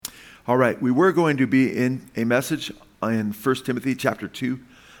All right, we were going to be in a message in 1 Timothy chapter 2,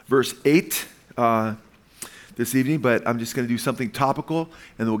 verse 8 this evening, but I'm just going to do something topical,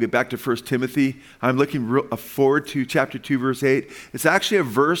 and then we'll get back to 1 Timothy. I'm looking forward to chapter 2, verse 8. It's actually a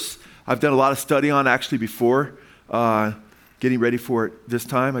verse I've done a lot of study on actually before, getting ready for it this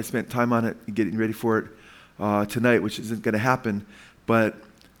time. I spent time on it and getting ready for it tonight, which isn't going to happen, but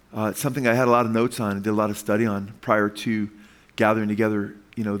it's something I had a lot of notes on and did a lot of study on prior to gathering together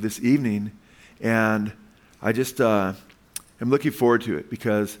this evening, and I just am looking forward to it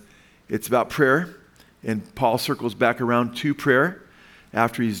because it's about prayer, and Paul circles back around to prayer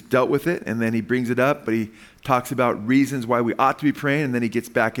after he's dealt with it, and then he brings it up, but he talks about reasons why we ought to be praying, and then he gets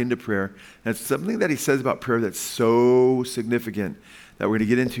back into prayer. And it's something that he says about prayer that's so significant that we're going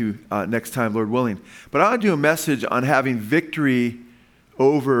to get into next time, Lord willing. But I want to do a message on having victory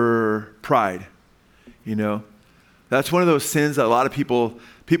over pride. That's one of those sins that a lot of people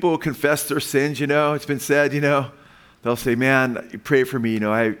will confess their sins. It's been said. They'll say, "Man, pray for me.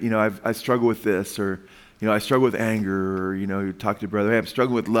 I struggle with this, or I struggle with anger, or you talk to your brother, hey, I'm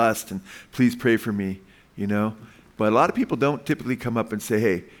struggling with lust, and please pray for me." But a lot of people don't typically come up and say,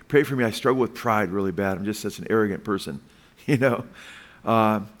 "Hey, pray for me. I struggle with pride really bad. I'm just such an arrogant person."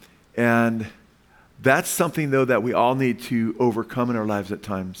 And that's something though that we all need to overcome in our lives at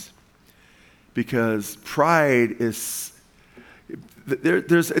times. Because pride is,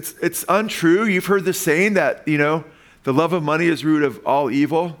 it's untrue. You've heard the saying that, the love of money is root of all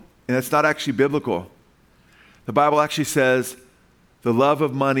evil, and it's not actually biblical. The Bible actually says the love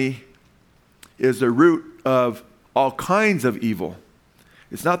of money is the root of all kinds of evil.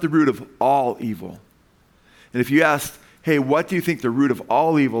 It's not the root of all evil. And if you asked, hey, what do you think the root of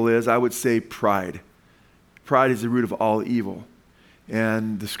all evil is? I would say pride. Pride is the root of all evil.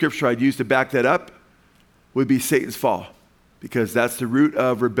 And the scripture I'd use to back that up would be Satan's fall, because that's the root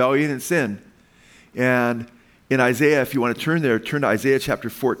of rebellion and sin. And in Isaiah, if you want to turn there, turn to Isaiah chapter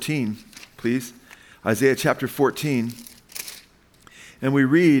 14, please. Isaiah chapter 14. And we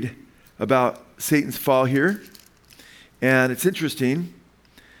read about Satan's fall here. And it's interesting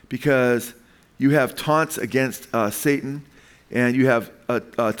because you have taunts against Satan, and you have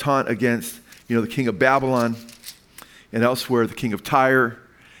a taunt against, the king of Babylon, and elsewhere, the king of Tyre.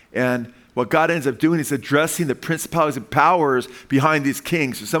 And what God ends up doing is addressing the principalities and powers behind these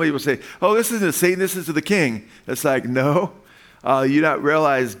kings. So somebody will say, oh, this isn't Satan, this is the king. It's like, no, you don't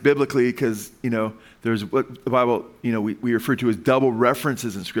realize biblically, because, there's what the Bible, we refer to as double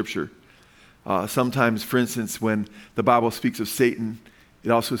references in Scripture. Sometimes, for instance, when the Bible speaks of Satan,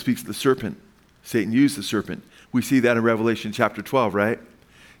 it also speaks of the serpent. Satan used the serpent. We see that in Revelation chapter 12, right?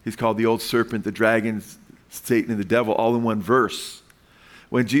 He's called the old serpent, the dragon, Satan, and the devil, all in one verse.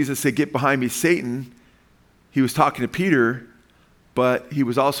 When Jesus said, "Get behind me, Satan," he was talking to Peter, but he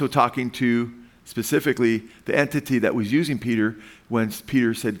was also talking to specifically the entity that was using Peter when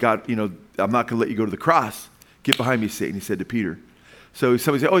Peter said, "God, I'm not going to let you go to the cross. Get behind me, Satan," he said to Peter. So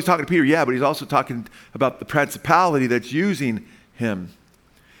somebody said, "Oh, he's talking to Peter." Yeah, but he's also talking about the principality that's using him.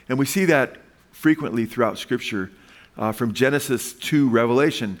 And we see that frequently throughout Scripture, from Genesis to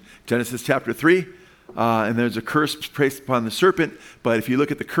Revelation. Genesis chapter 3, and there's a curse placed upon the serpent, but if you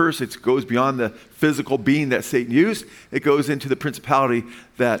look at the curse, it goes beyond the physical being that Satan used. It goes into the principality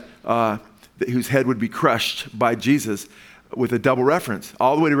that whose head would be crushed by Jesus, with a double reference,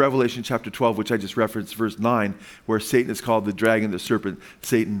 all the way to Revelation chapter 12, which I just referenced, verse 9, where Satan is called the dragon, the serpent,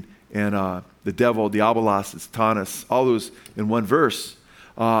 Satan, and the devil, Diabolos, Satanas, all those in one verse.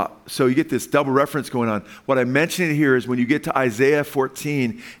 So you get this double reference going on. What I'm mentioning here is when you get to Isaiah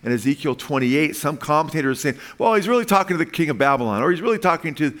 14 and Ezekiel 28, some commentators are saying, well, he's really talking to the king of Babylon, or he's really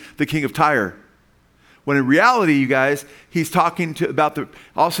talking to the king of Tyre. When in reality, you guys, he's talking about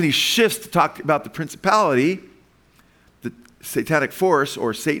all of a sudden he shifts to talk about the principality, the satanic force,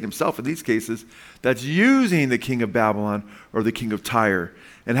 or Satan himself in these cases, that's using the king of Babylon or the king of Tyre.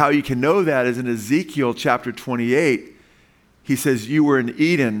 And how you can know that is in Ezekiel chapter 28. He says, you were in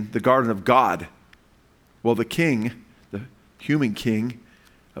Eden, the garden of God. Well, the king, the human king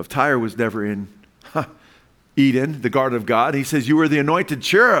of Tyre, was never in Eden, the garden of God. He says, you were the anointed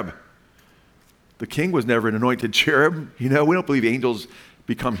cherub. The king was never an anointed cherub. We don't believe angels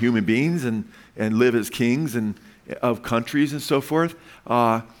become human beings and live as kings and of countries and so forth.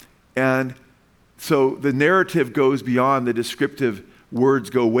 And so the narrative goes beyond the descriptive words,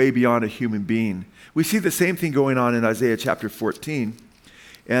 go way beyond a human being. We see the same thing going on in Isaiah chapter 14.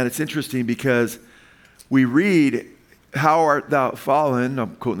 And it's interesting because we read, how art thou fallen,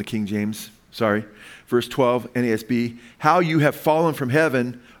 I'm quoting the King James, verse 12, NASB, how you have fallen from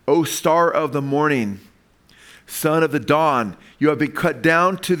heaven, O star of the morning. son of the dawn. You have been cut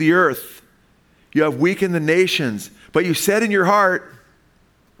down to the earth. You have weakened the nations. But you said in your heart,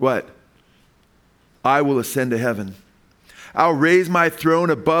 what? I will ascend to heaven. I'll raise my throne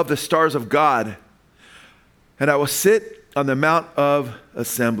above the stars of God. And I will sit on the mount of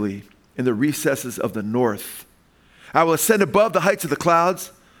assembly in the recesses of the north. I will ascend above the heights of the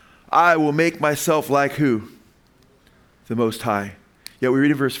clouds. I will make myself like who? The Most High. Yet we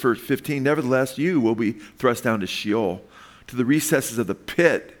read in verse 15, nevertheless, you will be thrust down to Sheol, to the recesses of the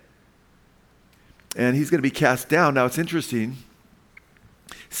pit. And he's going to be cast down. Now it's interesting.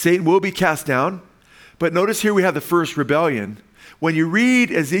 Satan will be cast down. But notice here we have the first rebellion. When you read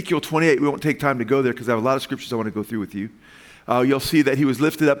Ezekiel 28, we won't take time to go there because I have a lot of scriptures I want to go through with you. You'll see that he was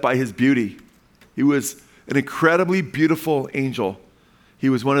lifted up by his beauty. He was an incredibly beautiful angel. He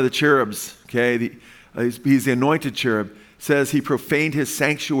was one of the cherubs, okay? He's the anointed cherub. It says he profaned his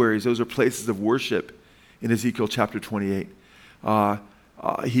sanctuaries. Those are places of worship in Ezekiel chapter 28.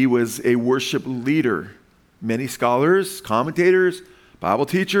 He was a worship leader. Many scholars, commentators, Bible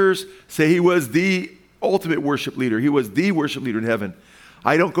teachers say he was the ultimate worship leader. He was the worship leader in heaven.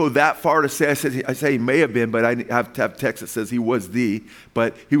 I don't go that far to say, I say he may have been, but I have to have text that says he was the,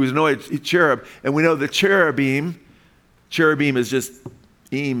 but he was anointed cherub. And we know the cherubim is just,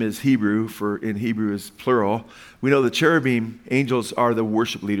 im is Hebrew, in Hebrew is plural. We know the cherubim, angels, are the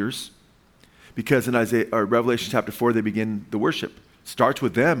worship leaders because in Revelation chapter 4, they begin the worship. Starts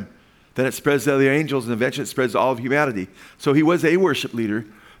with them. Then it spreads to the angels, and eventually it spreads to all of humanity. So he was a worship leader,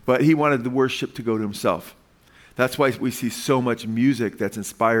 but he wanted the worship to go to himself. That's why we see so much music that's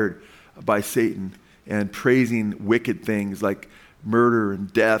inspired by Satan and praising wicked things like murder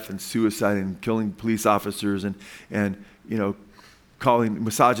and death and suicide and killing police officers and calling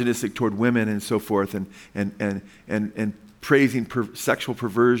misogynistic toward women and so forth and praising sexual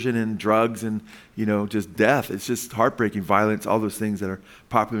perversion and drugs and just death. It's just heartbreaking, violence, all those things that are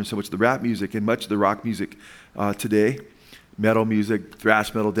popular in so much of the rap music and much of the rock music today, metal music,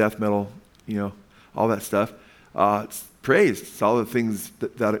 thrash metal, death metal, all that stuff. It's praised. It's all the things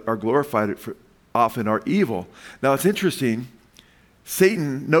that are glorified often are evil. Now it's interesting.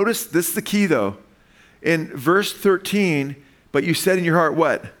 Satan, notice this is the key though. In verse 13, but you said in your heart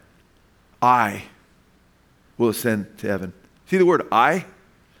what? I will ascend to heaven. See the word I?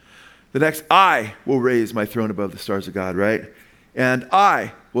 The next, I will raise my throne above the stars of God, right? And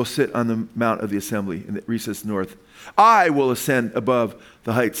I will sit on the mount of the assembly in the recess north. I will ascend above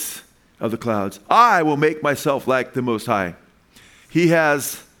the heights of the clouds. I will make myself like the Most High.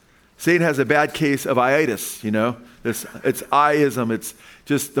 Satan has a bad case of itis, it's I-ism. It's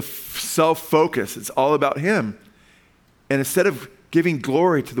just the self-focus. It's all about him. And instead of giving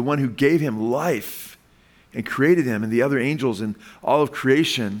glory to the one who gave him life and created him and the other angels and all of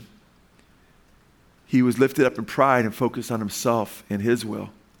creation, he was lifted up in pride and focused on himself and his will.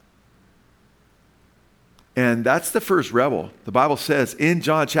 And that's the first rebel. The Bible says in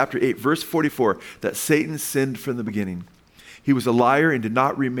John chapter 8, verse 44, that Satan sinned from the beginning. He was a liar and did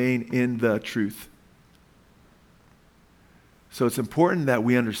not remain in the truth. So it's important that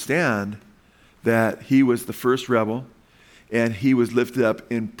we understand that he was the first rebel and he was lifted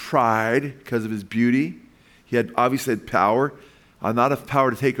up in pride because of his beauty. He had obviously had power, not enough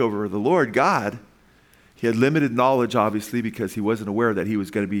power to take over the Lord God. He had limited knowledge, obviously, because he wasn't aware that he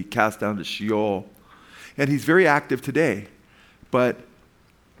was going to be cast down to Sheol. And he's very active today. But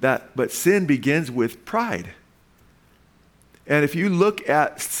sin begins with pride. And if you look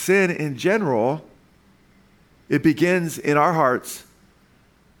at sin in general, it begins in our hearts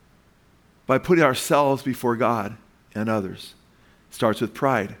by putting ourselves before God and others. It starts with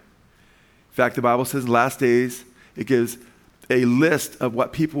pride. In fact, the Bible says in the last days, it gives a list of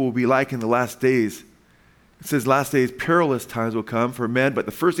what people will be like in the last days. It says last days, perilous times will come for men, but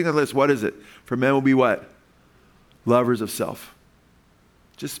the first thing on the list, what is it? For men will be what? Lovers of self.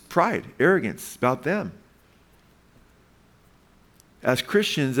 Just pride, arrogance about them. As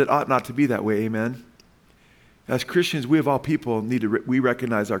Christians, it ought not to be that way, amen? As Christians, we of all people we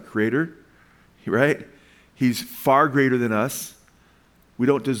recognize our Creator, right? He's far greater than us. We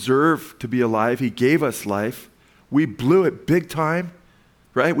don't deserve to be alive. He gave us life. We blew it big time,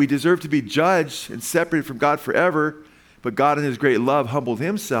 right? We deserve to be judged and separated from God forever, but God in his great love humbled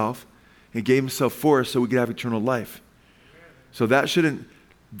himself and gave himself for us so we could have eternal life. So that should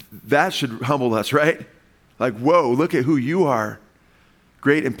humble us, right? Like, whoa, look at who you are.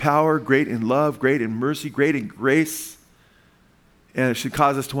 Great in power, great in love, great in mercy, great in grace. And it should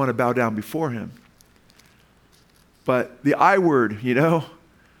cause us to want to bow down before him. But the I word,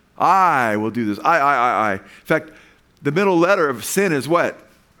 I will do this. I. In fact, the middle letter of sin is what?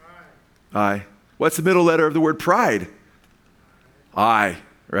 I. What's the middle letter of the word pride? I,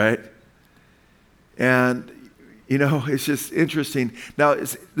 right? And, it's just interesting. Now,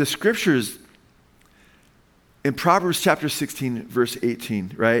 the scriptures in Proverbs chapter 16, verse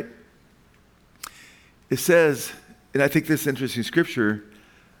 18, right? It says, and I think this is interesting scripture,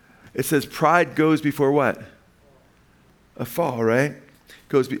 it says pride goes before what? A fall, right?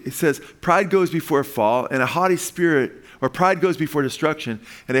 It says pride goes before a fall, and a haughty spirit, or pride goes before destruction,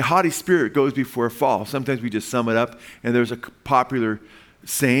 and a haughty spirit goes before a fall. Sometimes we just sum it up, and there's a popular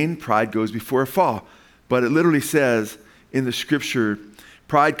saying, pride goes before a fall. But it literally says in the scripture,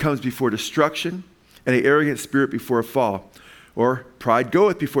 pride comes before destruction, and an arrogant spirit before a fall. Or pride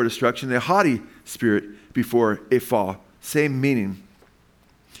goeth before destruction, and a haughty spirit before a fall. Same meaning.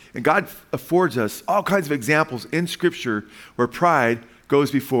 And God affords us all kinds of examples in Scripture where pride goes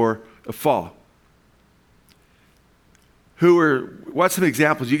before a fall. What's some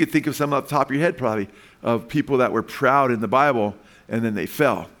examples? You could think of some off the top of your head probably, of people that were proud in the Bible and then they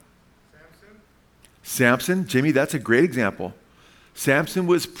fell. Samson, Jimmy, that's a great example. Samson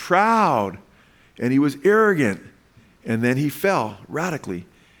was proud and he was arrogant and then he fell radically.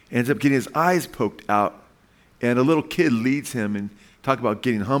 Ends up getting his eyes poked out, and a little kid leads him, and talk about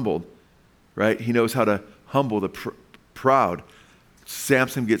getting humbled, right? He knows how to humble the proud.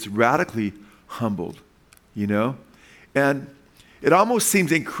 Samson gets radically humbled, And it almost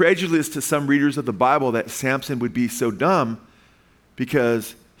seems incredulous to some readers of the Bible that Samson would be so dumb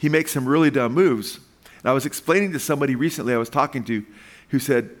because he makes some really dumb moves. And I was explaining to somebody recently I was talking to who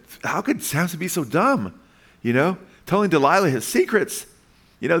said, how could Samson be so dumb? Telling Delilah his secrets.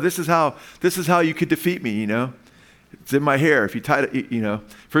 This is how you could defeat me, It's in my hair. If you tied it,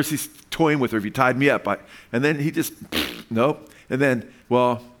 first he's toying with her. If you tied me up, and then he just, nope. And then,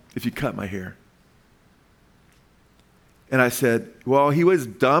 if you cut my hair. And I said, he was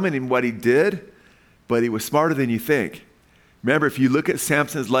dumb in what he did, but he was smarter than you think. Remember, if you look at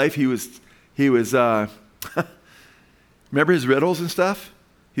Samson's life, he was, remember his riddles and stuff?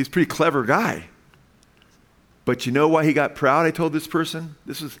 He's a pretty clever guy. But you know why he got proud? I told this person.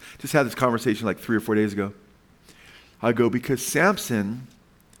 Just had this conversation like 3 or 4 days ago. I go, because Samson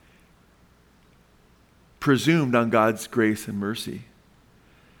presumed on God's grace and mercy.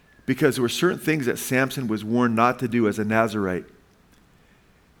 Because there were certain things that Samson was warned not to do as a Nazirite.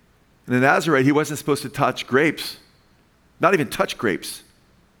 And a Nazirite, he wasn't supposed to touch grapes. Not even touch grapes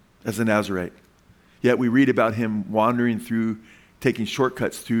as a Nazirite. Yet we read about him wandering through, taking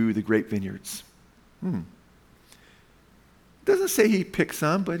shortcuts through the grape vineyards. Doesn't say he picked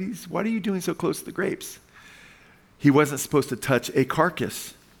some, but what are you doing so close to the grapes? He wasn't supposed to touch a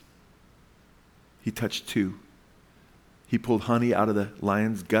carcass. He touched 2. He pulled honey out of the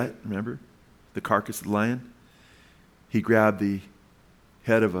lion's gut, remember? The carcass of the lion. He grabbed the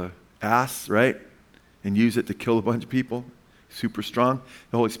head of an ass, right? And used it to kill a bunch of people. Super strong.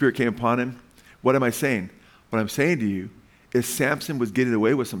 The Holy Spirit came upon him. What am I saying? What I'm saying to you is Samson was getting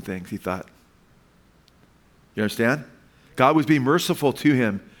away with some things, he thought. You understand? God was being merciful to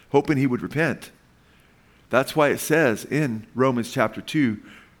him, hoping he would repent. That's why it says in Romans chapter 2,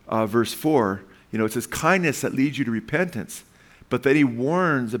 verse 4, it says kindness that leads you to repentance. But then he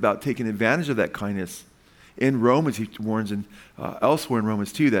warns about taking advantage of that kindness. In Romans, he warns, and elsewhere in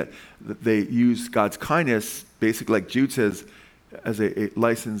Romans 2, that they use God's kindness, basically like Jude says, as a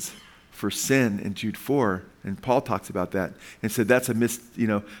license for sin in Jude 4. And Paul talks about that and said, that's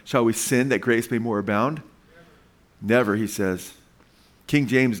shall we sin that grace may more abound? Never, he says. King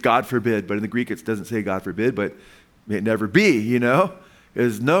James, God forbid, but in the Greek it doesn't say God forbid, but may it never be,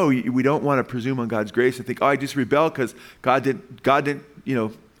 Is no, we don't want to presume on God's grace and think, I just rebelled because God didn't,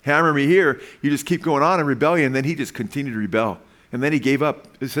 hammer me here. You just keep going on in rebellion, and then he just continued to rebel. And then he gave up.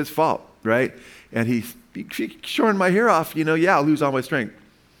 It's his fault, right? And he's shorn my hair off, I'll lose all my strength.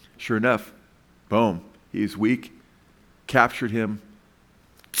 Sure enough, boom, he's weak, captured him,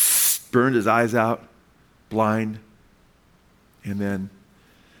 burned his eyes out, blind. And then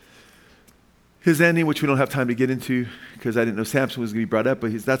his ending, which we don't have time to get into because I didn't know Samson was going to be brought up,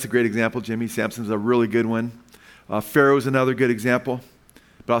 but that's a great example, Jimmy. Samson's a really good one. Pharaoh's another good example,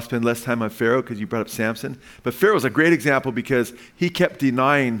 but I'll spend less time on Pharaoh because you brought up Samson. But Pharaoh's a great example because he kept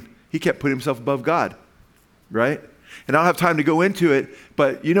putting himself above God, right? And I don't have time to go into it,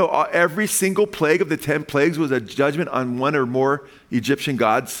 but every single plague of the 10 plagues was a judgment on one or more Egyptian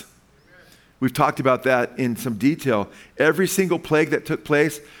gods. We've talked about that in some detail. Every single plague that took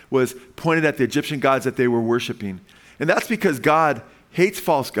place was pointed at the Egyptian gods that they were worshiping. And that's because God hates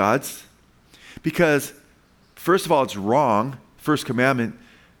false gods. Because, first of all, it's wrong. First commandment,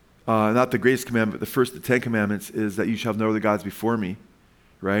 not the greatest commandment, but the first of the 10 commandments is that you shall have no other gods before me.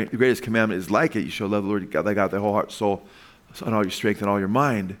 right? The greatest commandment is like it. You shall love the Lord thy God, thy whole heart, soul, and all your strength and all your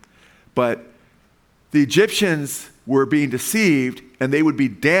mind. But the Egyptians were being deceived, and they would be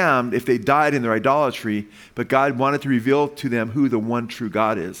damned if they died in their idolatry, but God wanted to reveal to them who the one true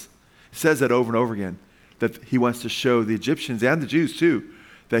God is. It says that over and over again, that he wants to show the Egyptians and the Jews too,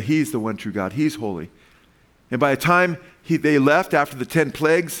 that he's the one true God. He's holy. And by the time they left after the 10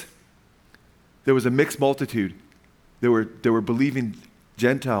 plagues, there was a mixed multitude. There were believing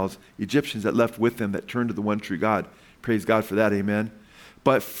Gentiles, Egyptians that left with them that turned to the one true God. Praise God for that, amen.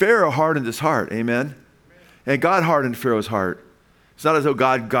 But Pharaoh hardened his heart, amen. And God hardened Pharaoh's heart. It's not as though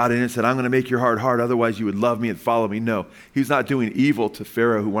God got in and said, I'm going to make your heart hard, otherwise you would love me and follow me. No, he's not doing evil to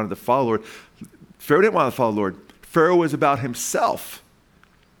Pharaoh who wanted to follow the Lord. Pharaoh didn't want to follow the Lord. Pharaoh was about himself.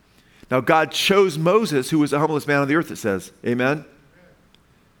 Now God chose Moses, who was the humblest man on the earth, it says, amen.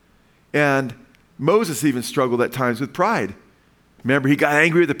 And Moses even struggled at times with pride. Remember, he got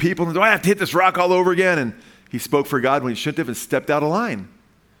angry with the people and said, I have to hit this rock all over again. And he spoke for God when he shouldn't have and stepped out of line.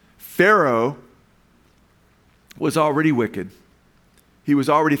 Pharaoh was already wicked. He was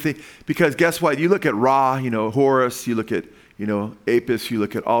already because guess what? You look at Ra, Horus, you look at, Apis, you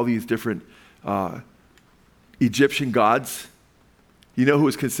look at all these different Egyptian gods. You know who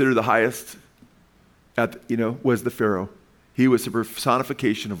was considered the highest was the Pharaoh. He was the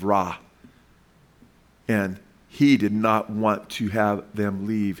personification of Ra. And he did not want to have them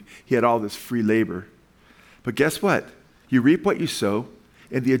leave. He had all this free labor. But guess what? You reap what you sow,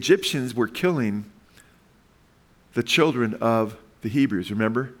 and the Egyptians were killing the children of the Hebrews,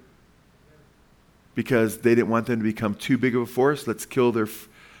 remember? Because they didn't want them to become too big of a force. Let's kill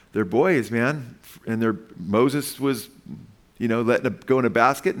their boys, man. And Moses was, letting them go in a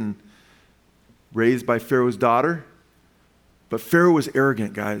basket and raised by Pharaoh's daughter. But Pharaoh was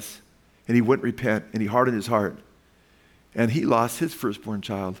arrogant, guys, and he wouldn't repent, and he hardened his heart. And he lost his firstborn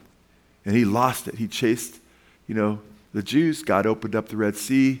child, and he lost it. He chased, the Jews. God opened up the Red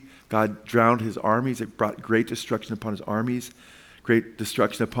Sea. God drowned his armies. It brought great destruction upon his armies, great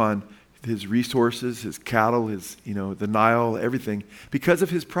destruction upon his resources, his cattle, the Nile, everything, because of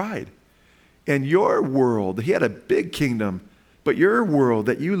his pride. And your world, he had a big kingdom, but your world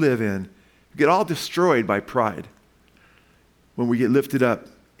that you live in, you get all destroyed by pride when we get lifted up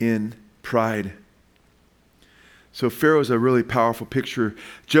in pride. So Pharaoh's a really powerful picture.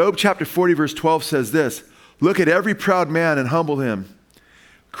 Job chapter 40 verse 12 says this, look at every proud man and humble him.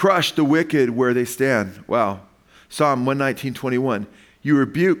 Crush the wicked where they stand. Wow. Psalm 119:21.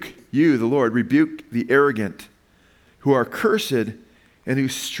 You, the Lord, rebuke the arrogant who are cursed and who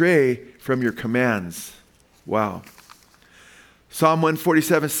stray from your commands. Wow. Psalm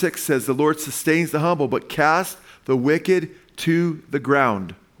 147:6 says, the Lord sustains the humble, but cast the wicked to the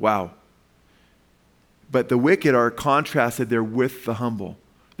ground. Wow. But the wicked are contrasted there with the humble.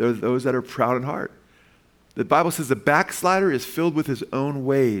 They're those that are proud in heart. The Bible says the backslider is filled with his own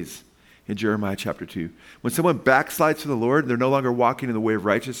ways in Jeremiah chapter 2. When someone backslides from the Lord, they're no longer walking in the way of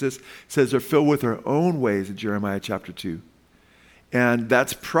righteousness. It says they're filled with their own ways in Jeremiah chapter 2. And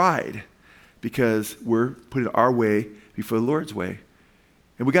that's pride because we're putting our way before the Lord's way.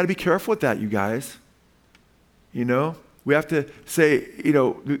 And we got to be careful with that, you guys. We have to say,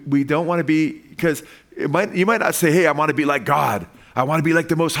 we don't want to be, because you might not say, hey, I want to be like God. I want to be like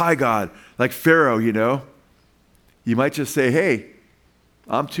the Most High God, like Pharaoh, You might just say, hey,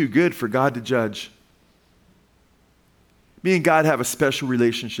 I'm too good for God to judge. Me and God have a special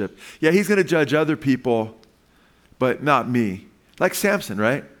relationship. Yeah, he's going to judge other people, but not me. Like Samson,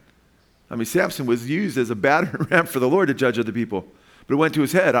 right? Samson was used as a battering ram for the Lord to judge other people. But it went to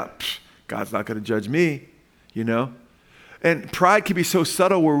his head, God's not going to judge me, And pride can be so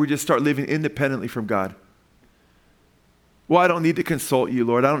subtle where we just start living independently from God. Well, I don't need to consult you,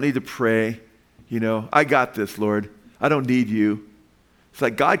 Lord. I don't need to pray. I got this, Lord. I don't need you. It's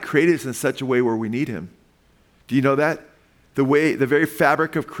like God created us in such a way where we need him. Do you know that? The very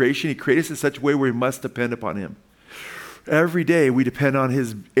fabric of creation, he created us in such a way where we must depend upon him. Every day we depend on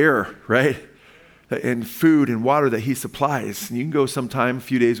his air, right? And food and water that he supplies. And you can go sometime, a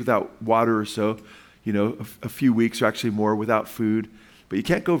few days without water or so, a few weeks or actually more without food. But you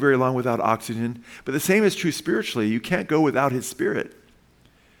can't go very long without oxygen. But the same is true spiritually. You can't go without his spirit,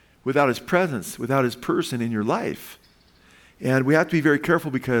 without his presence, without his person in your life. And we have to be very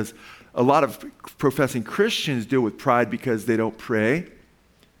careful because a lot of professing Christians deal with pride because they don't pray.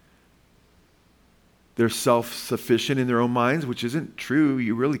 They're self-sufficient in their own minds, which isn't true.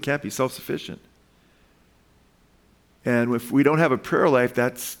 You really can't be self-sufficient. And if we don't have a prayer life,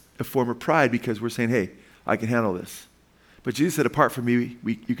 that's a form of pride because we're saying, hey, I can handle this. But Jesus said, apart from me,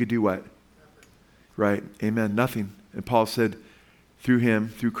 you could do what? Right. Amen. Nothing. And Paul said, through him,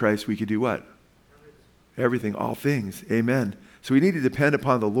 through Christ, we could do what? Everything, all things. Amen. So we need to depend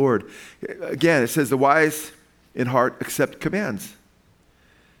upon the Lord. Again, it says the wise in heart accept commands,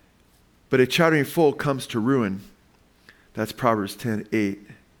 but a chattering fool comes to ruin. That's Proverbs 10:8.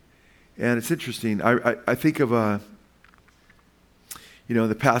 And it's interesting. I think of the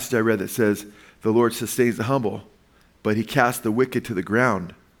passage I read that says, the Lord sustains the humble, but he casts the wicked to the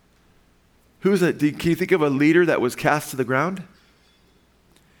ground. Who's it? Can you think of a leader that was cast to the ground?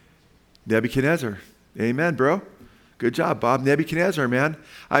 Nebuchadnezzar. Amen, bro. Good job, Bob. Nebuchadnezzar, man.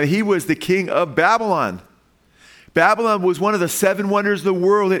 He was the king of Babylon. Babylon was one of the 7 wonders of the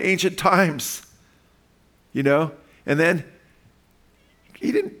world in ancient times. And then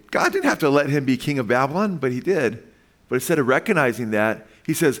God didn't have to let him be king of Babylon, but he did. But instead of recognizing that,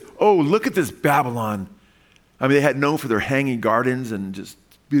 he says, oh, look at this Babylon. They had known for their hanging gardens and just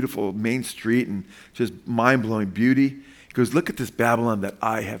beautiful main street and just mind-blowing beauty. He goes, look at this Babylon that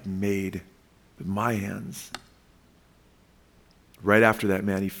I have made with my hands. Right after that,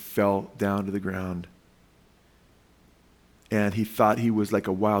 man, he fell down to the ground. And he thought he was like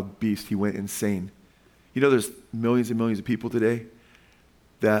a wild beast. He went insane. There's millions and millions of people today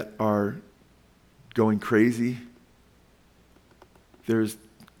that are going crazy. There's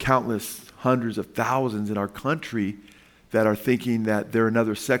countless hundreds of thousands in our country that are thinking that they're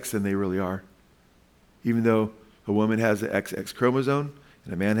another sex than they really are. Even though a woman has an XX chromosome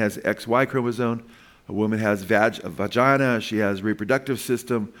and a man has an XY chromosome, a woman has a vagina, she has reproductive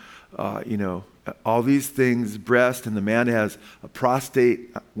system, all these things, breast, and the man has a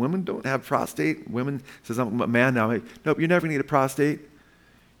prostate. Women don't have prostate. Women says, I'm a man now. Hey, nope, you're never going to get a prostate.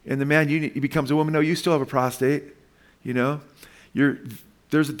 And the man, he becomes a woman. No, you still have a prostate.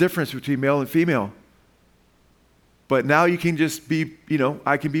 There's a difference between male and female. But now you can just be,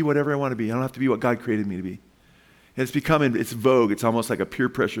 I can be whatever I want to be. I don't have to be what God created me to be. And it's vogue. It's almost like a peer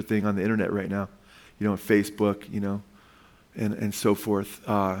pressure thing on the internet right now. On Facebook, and so forth.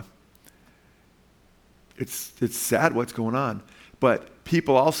 It's sad what's going on. But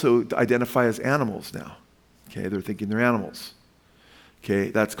people also identify as animals now. Okay, they're thinking they're animals.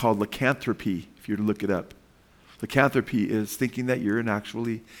 Okay, that's called lycanthropy, if you were to look it up. Lycanthropy is thinking that you're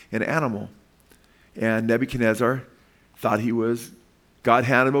actually an animal. And Nebuchadnezzar thought God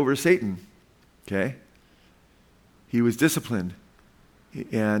handed him over to Satan. Okay? He was disciplined.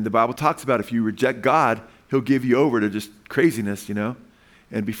 And the Bible talks about if you reject God, he'll give you over to just craziness,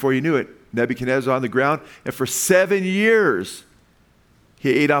 And before you knew it, Nebuchadnezzar on the ground, and for 7 years, he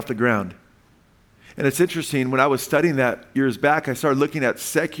ate off the ground. And it's interesting, when I was studying that years back, I started looking at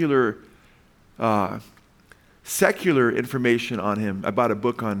secular information on him. I bought a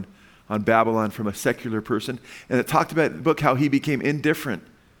book on Babylon from a secular person, and it talked about in the book how he became indifferent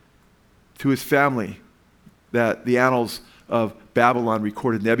to his family, that the annals of Babylon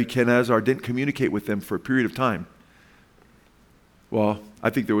recorded Nebuchadnezzar didn't communicate with them for a period of time. Well, I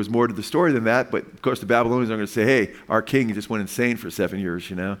think there was more to the story than that, but of course the Babylonians are going to say, hey, our king just went insane for 7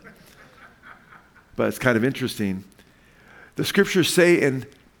 years, But it's kind of interesting. The scriptures say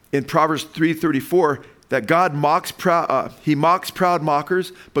in Proverbs 3:34 that God mocks proud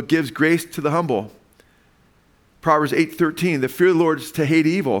mockers, but gives grace to the humble. Proverbs 8:13, the fear of the Lord is to hate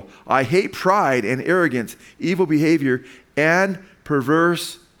evil. I hate pride and arrogance, evil behavior, and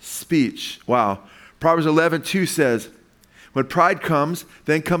perverse speech. Wow. Proverbs 11:2 says, when pride comes,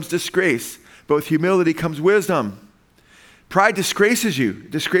 then comes disgrace. But with humility comes wisdom. Pride disgraces you,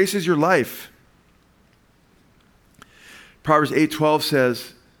 disgraces your life. Proverbs 8:12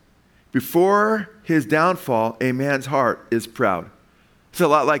 says, before his downfall, a man's heart is proud. It's a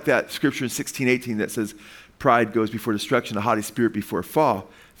lot like that scripture in 16:18 that says, pride goes before destruction, a haughty spirit before a fall.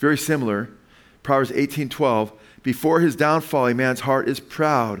 Very similar. Proverbs 18:12, before his downfall, a man's heart is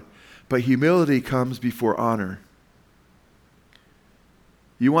proud, but humility comes before honor.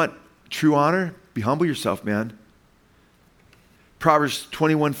 You want true honor? Be humble yourself, man. Proverbs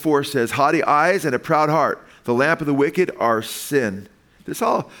 21:4 says, haughty eyes and a proud heart, the lamp of the wicked are sin. This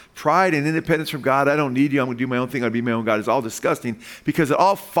all pride and independence from God. I don't need you. I'm going to do my own thing. I'll be my own God. It's all disgusting because it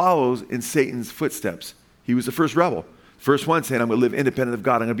all follows in Satan's footsteps. He was the first rebel. First one saying, I'm going to live independent of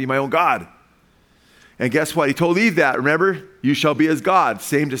God. I'm going to be my own God. And guess what? He told Eve that. Remember? You shall be as God.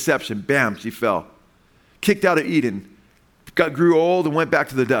 Same deception. Bam, she fell. Kicked out of Eden. Grew old and went back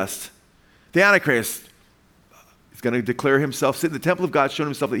to the dust. The Antichrist is going to declare himself, sit in the temple of God, showing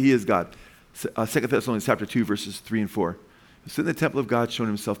himself that he is God. 2 Thessalonians chapter 2, verses 3 and 4. Sit in the temple of God, showing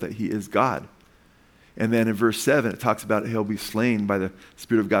himself that he is God. And then in verse 7, it talks about he'll be slain by the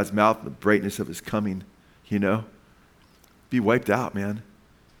Spirit of God's mouth and the brightness of his coming. Be wiped out, man.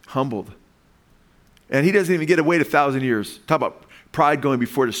 Humbled. And he doesn't even get to wait 1,000 years. Talk about pride going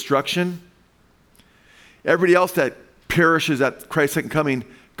before destruction. Everybody else that perishes at Christ's second coming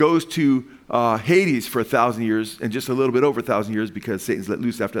goes to Hades for 1,000 years and just a little bit over 1,000 years because Satan's let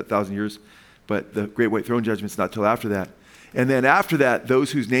loose after that 1,000 years. But the great white throne judgment's not till after that. And then after that,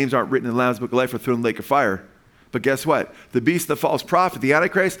 those whose names aren't written in the Lamb's Book of Life are thrown in the lake of fire. But guess what? The beast, the false prophet, the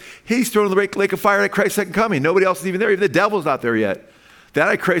Antichrist, he's thrown in the lake of fire at Christ's second coming. Nobody else is even there. Even the devil's not there yet. The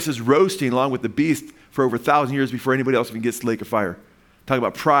Antichrist is roasting along with the beast for over 1,000 years before anybody else even gets to the lake of fire. Talking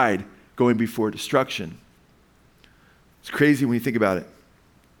about pride going before destruction. It's crazy when you think about it.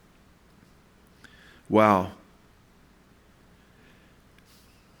 Wow.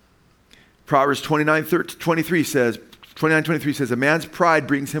 Proverbs 29:23 says, a man's pride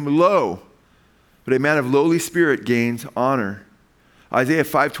brings him low, but a man of lowly spirit gains honor. Isaiah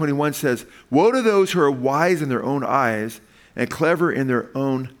 5:21 says, woe to those who are wise in their own eyes and clever in their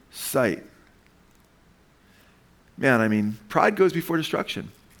own sight. Man, I mean, pride goes before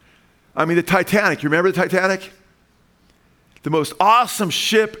destruction. I mean, the Titanic, you remember the Titanic? The most awesome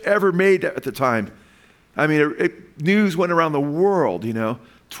ship ever made at the time. I mean, news went around the world,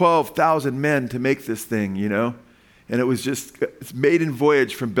 12,000 men to make this thing, and it was just, it's maiden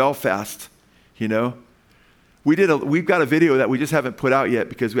voyage from Belfast, We've got a video that we just haven't put out yet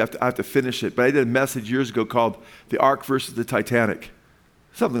because I have to finish it, but I did a message years ago called The Ark versus the Titanic,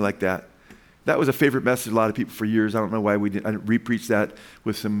 something like that. That was a favorite message of a lot of people for years. I don't know why I didn't re-preach that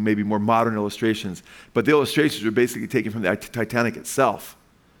with some maybe more modern illustrations, but the illustrations are basically taken from the Titanic itself,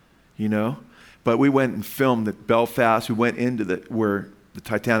 But we went and filmed at Belfast. We went into where the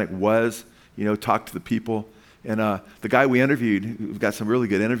Titanic was, talked to the people. And the guy we interviewed, we've got some really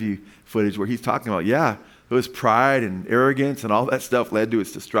good interview footage where he's talking about, it was pride and arrogance and all that stuff led to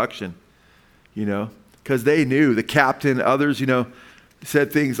its destruction, because they knew, the captain, others,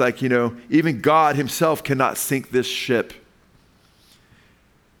 said things like, even God himself cannot sink this ship.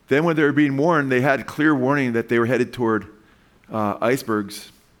 Then when they were being warned, they had clear warning that they were headed toward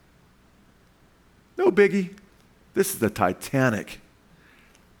icebergs. No biggie. This is the Titanic.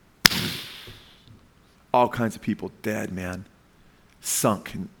 All kinds of people dead, man.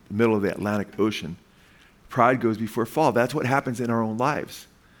 Sunk in the middle of the Atlantic Ocean. Pride goes before fall. That's what happens in our own lives,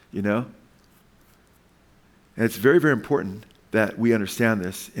 And it's very, very important that we understand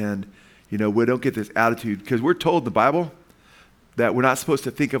this. And, we don't get this attitude. Because we're told in the Bible that we're not supposed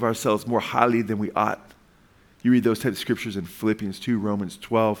to think of ourselves more highly than we ought. You read those types of scriptures in Philippians 2, Romans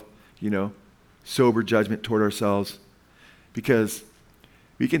 12, sober judgment toward ourselves. Because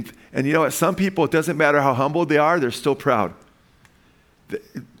we can, and what, some people, it doesn't matter how humble they are, they're still proud.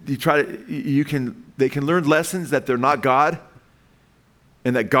 They can learn lessons that they're not God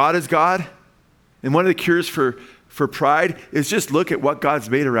and that God is God. And one of the cures for pride is just look at what God's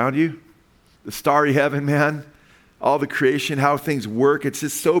made around you. The starry heaven, man, all the creation, how things work. It's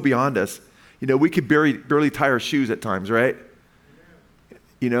just so beyond us. We could barely tie our shoes at times, right?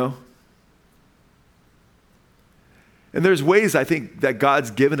 And there's ways, I think, that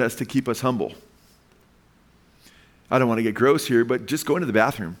God's given us to keep us humble. I don't want to get gross here, but just going to the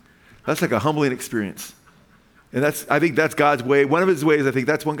bathroom. That's like a humbling experience. And I think that's God's way. One of his ways, I think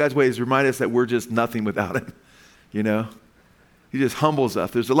that's one God's way, is to remind us that we're just nothing without him. He just humbles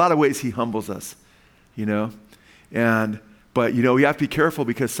us. There's a lot of ways he humbles us, But we have to be careful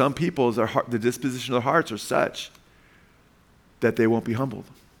because some people's the disposition of their hearts are such that they won't be humbled,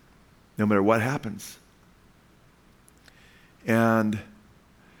 no matter what happens. And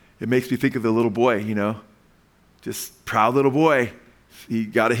it makes me think of the little boy, just proud little boy. He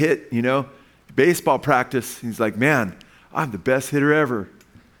got a hit, baseball practice. He's like, man, I'm the best hitter ever.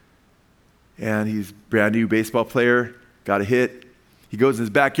 And he's brand new baseball player, got a hit. He goes in his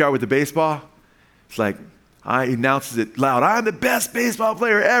backyard with the baseball. It's like, he announces it loud, I'm the best baseball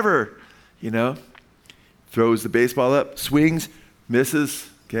player ever. Throws the baseball up, swings, misses.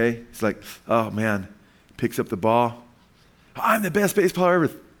 Okay. He's like, oh man, picks up the ball. I'm the best baseball player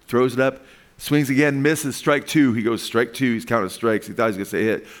ever. Throws it up, swings again, misses, strike two. He goes, strike two. He's counting strikes. He thought he was going to say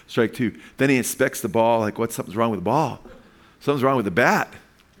hit, strike two. Then he inspects the ball, like, something's wrong with the ball. Something's wrong with the bat.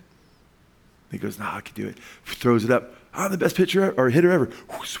 He goes, no, I can do it. Throws it up. I'm the best pitcher or hitter ever.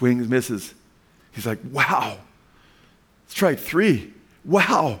 Swings, misses. He's like, wow. Strike three.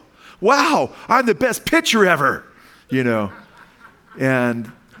 Wow. I'm the best pitcher ever.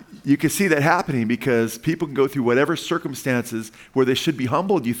 And you can see that happening because people can go through whatever circumstances where they should be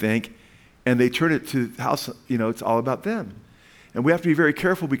humbled, you think, and they turn it to how, it's all about them. And we have to be very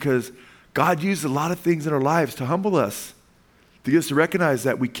careful because God used a lot of things in our lives to humble us, to get us to recognize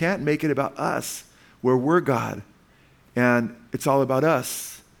that we can't make it about us where we're God. And it's all about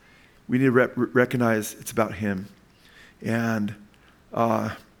us. We need to recognize it's about him. And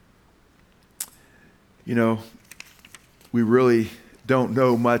we really don't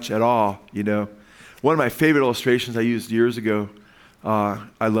know much at all, One of my favorite illustrations I used years ago,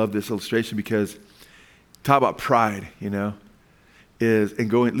 I love this illustration because talk about pride,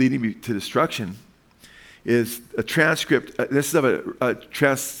 leading me to destruction, is a transcript. This is of a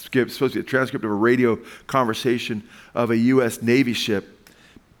transcript, supposed to be a transcript of a radio conversation of a U.S. Navy ship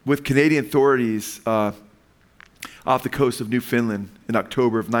with Canadian authorities off the coast of Newfoundland in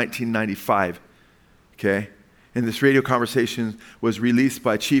October of 1995. Okay? And this radio conversation was released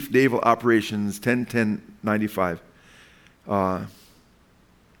by Chief Naval Operations 10/10/95.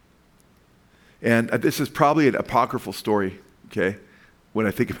 And this is probably an apocryphal story, okay, when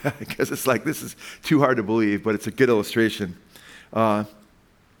I think about it, because it's like, this is too hard to believe, but it's a good illustration.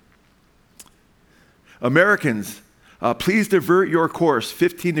 Americans, please divert your course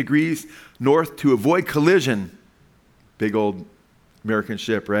 15 degrees north to avoid collision. Big old American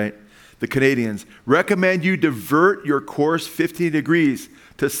ship, right? The Canadians, recommend you divert your course 15 degrees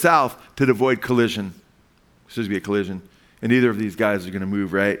to south to avoid collision. There's supposed to be a collision. And neither of these guys are going to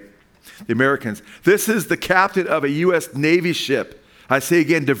move, right? The Americans, this is the captain of a U.S. Navy ship. I say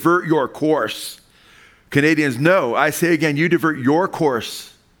again, divert your course. Canadians, no. I say again, you divert your course.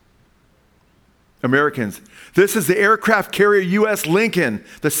 Americans, this is the aircraft carrier U.S. Lincoln,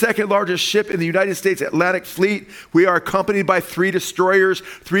 the second largest ship in the United States Atlantic Fleet. We are accompanied by 3 destroyers,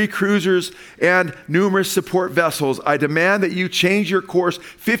 3 cruisers, and numerous support vessels. I demand that you change your course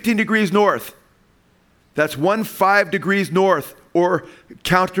 15 degrees north. That's 15 degrees north, or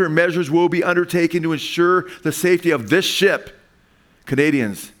countermeasures will be undertaken to ensure the safety of this ship.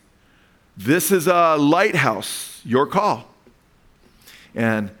 Canadians, this is a lighthouse, your call.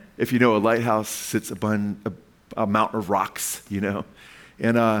 And if you know, a lighthouse sits upon a mountain of rocks,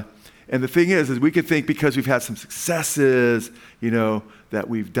 And the thing is we could think because we've had some successes, that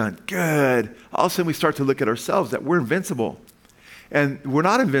we've done good. All of a sudden we start to look at ourselves that we're invincible. And we're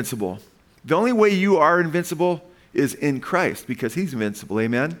not invincible. The only way you are invincible is in Christ, because he's invincible,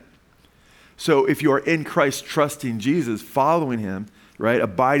 amen? So if you are in Christ, trusting Jesus, following him, right,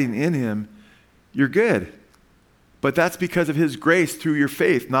 abiding in him, you're good. But that's because of his grace through your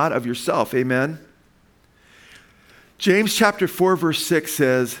faith, not of yourself, amen? James chapter 4, verse 6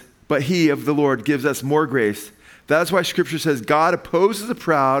 says, but he of the Lord gives us more grace. That's why scripture says, God opposes the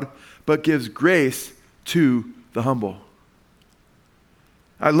proud, but gives grace to the humble.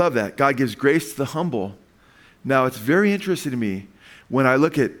 I love that. God gives grace to the humble. Now, it's very interesting to me when I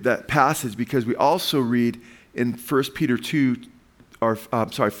look at that passage, because we also read in 1 Peter 5,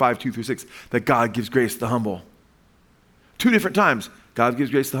 2 through 6, that God gives grace to the humble. 2 different times, God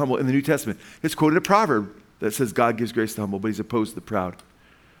gives grace to the humble in the New Testament. It's quoted a proverb that says God gives grace to the humble, but he's opposed to the proud.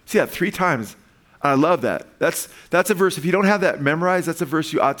 See that 3 times. I love that. That's a verse, if you don't have that memorized, that's a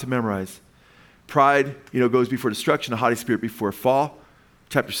verse you ought to memorize. Pride, goes before destruction, a haughty spirit before a fall.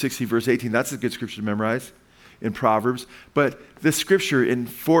 Chapter 60, verse 18, that's a good scripture to memorize in Proverbs. But this scripture in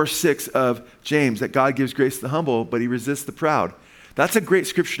 4:6 of James, that God gives grace to the humble, but he resists the proud. That's a great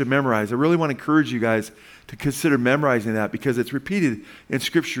scripture to memorize. I really want to encourage you guys to consider memorizing that, because it's repeated in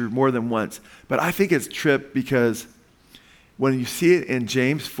scripture more than once. But I think it's tripped because when you see it in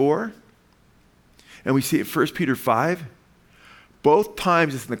James 4 and we see it in 1 Peter 5, both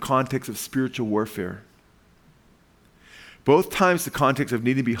times it's in the context of spiritual warfare. Both times the context of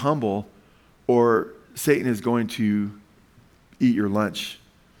needing to be humble, or Satan is going to eat your lunch.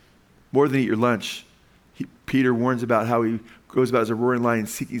 More than eat your lunch. Peter warns about how he goes about as a roaring lion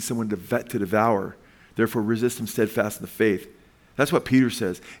seeking someone to devour. Therefore, resist him steadfast in the faith. That's what Peter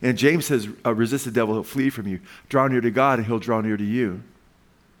says. And James says, resist the devil, he'll flee from you. Draw near to God, and he'll draw near to you.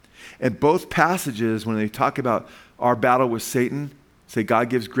 And both passages, when they talk about our battle with Satan, say God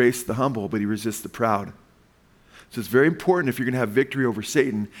gives grace to the humble, but he resists the proud. So it's very important, if you're going to have victory over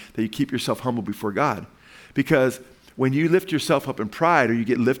Satan, that you keep yourself humble before God. Because when you lift yourself up in pride, or you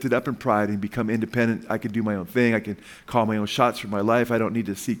get lifted up in pride and become independent, I can do my own thing, I can call my own shots for my life, I don't need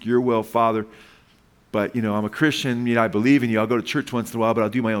to seek your will, Father. But, I'm a Christian, I believe in you, I'll go to church once in a while, but I'll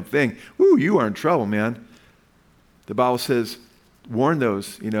do my own thing. Woo, you are in trouble, man. The Bible says, warn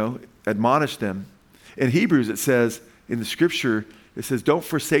those, admonish them. In Hebrews, it says, in the scripture, it says, don't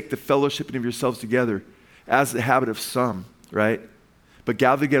forsake the fellowshipping of yourselves together, as the habit of some, right? But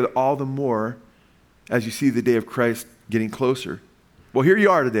gather together all the more as you see the day of Christ getting closer. Well, here you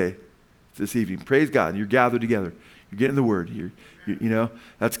are today, this evening. Praise God. You're gathered together. You're getting the word.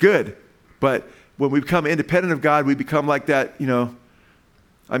 That's good. But when we become independent of God, we become like that,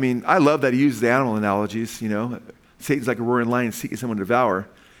 I love that he uses the animal analogies, Satan's like a roaring lion seeking someone to devour.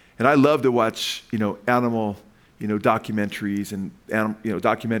 And I love to watch, animal, documentaries and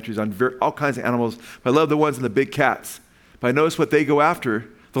documentaries on all kinds of animals. But I love the ones in the big cats. But I notice what they go after.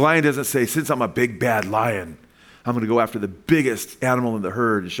 The lion doesn't say, since I'm a big bad lion, I'm going to go after the biggest animal in the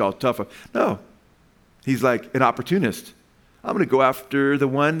herd and show how tough. No, he's like an opportunist. I'm going to go after the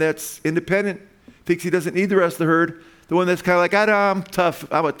one that's independent, thinks he doesn't need the rest of the herd. The one that's kind of like, I'm tough.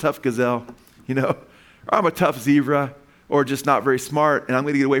 I'm a tough gazelle, or I'm a tough zebra, or just not very smart, and I'm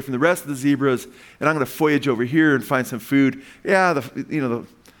going to get away from the rest of the zebras, and I'm going to voyage over here and find some food. Yeah,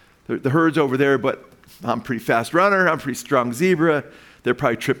 the herd's over there, but I'm a pretty fast runner. I'm a pretty strong zebra. They're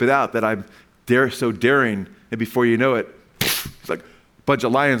probably tripping out that I'm so daring, and before you know it, it's like a bunch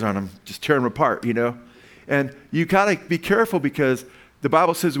of lions on them, just tearing them apart, And you got to be careful because the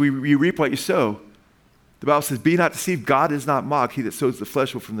Bible says you reap what you sow. The Bible says, be not deceived, God is not mocked. He that sows the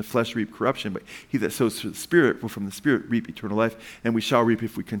flesh will from the flesh reap corruption, but he that sows to the Spirit will from the Spirit reap eternal life, and we shall reap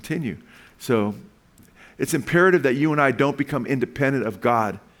if we continue. So it's imperative that you and I don't become independent of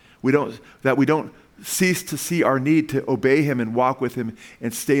God. That we don't cease to see our need to obey him and walk with him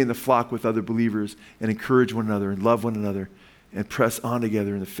and stay in the flock with other believers and encourage one another and love one another and press on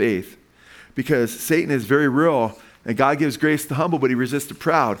together in the faith. Because Satan is very real, and God gives grace to the humble, but he resists the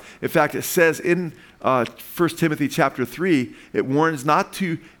proud. In fact, it says in 1 Timothy chapter 3, it warns not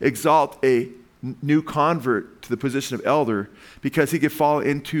to exalt a new convert to the position of elder because he could fall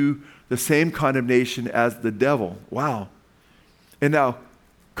into the same condemnation as the devil. Wow. And now,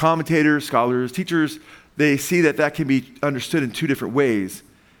 commentators, scholars, teachers, they see that can be understood in two different ways.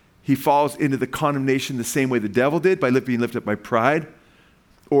 He falls into the condemnation the same way the devil did, by being lifted up by pride,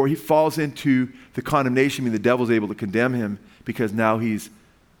 or he falls into the condemnation, meaning the devil's able to condemn him because now he's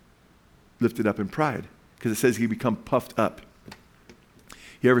lifted up in pride. Because it says he become puffed up.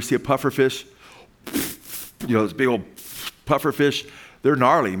 You ever see a puffer fish? Those big old puffer fish, they're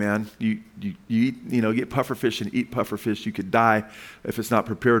gnarly, man. You eat, get puffer fish and eat puffer fish, you could die if it's not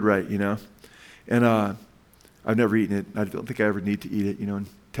prepared right, And I've never eaten it. I don't think I ever need to eat it, and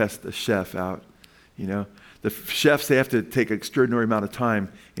test the chef out, The chefs, they have to take an extraordinary amount of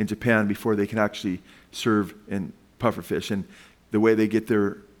time in Japan before they can actually serve in puffer fish. And the way they get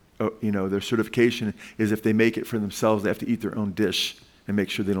their certification is if they make it for themselves, they have to eat their own dish and make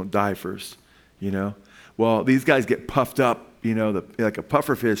sure they don't die first, Well, these guys get puffed up, like a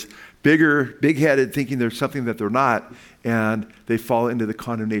puffer fish, bigger, big-headed, thinking they're something that they're not, and they fall into the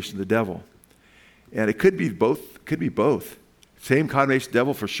condemnation of the devil. And it could be both. Same condemnation of the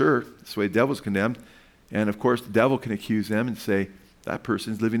devil for sure. That's the way the devil's condemned. And of course, the devil can accuse them and say, that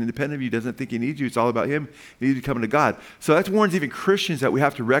person's living independent of you, doesn't think he needs you. It's all about him. He needs to be coming to God. So that warns even Christians that we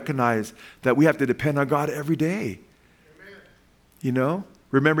have to recognize that we have to depend on God every day. Amen.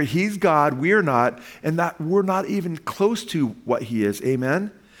 Remember, he's God, we are not, and that we're not even close to what he is.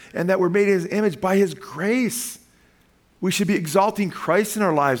 Amen? And that we're made in his image by his grace. We should be exalting Christ in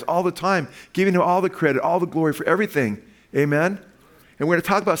our lives all the time, giving him all the credit, all the glory for everything. Amen? And we're going to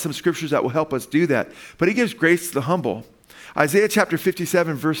talk about some scriptures that will help us do that. But he gives grace to the humble. Isaiah chapter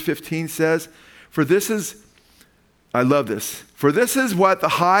 57, verse 15 says, I love this. For this is what the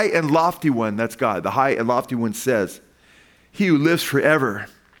high and lofty one, that's God, the high and lofty one says, he who lives forever,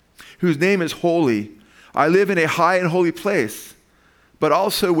 whose name is holy. I live in a high and holy place, but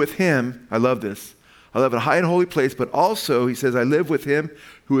also with him, I love this. I live in a high and holy place, but also, he says, I live with him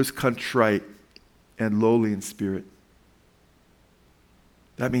who is contrite and lowly in spirit.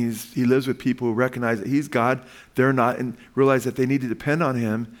 That means he lives with people who recognize that he's God, they're not, and realize that they need to depend on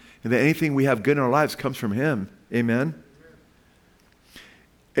him, and that anything we have good in our lives comes from him. Amen?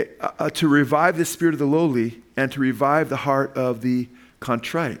 To revive the spirit of the lowly and to revive the heart of the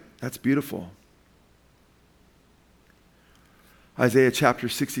contrite. That's beautiful. Isaiah chapter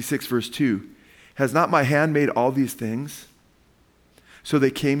 66, verse 2. Has not my hand made all these things? So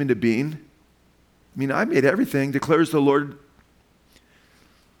they came into being. I made everything, declares the Lord.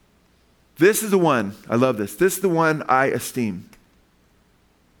 This is the one, I love this. This is the one I esteem.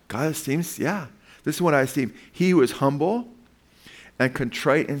 God esteems? Yeah. This is the one I esteem. He who is humble and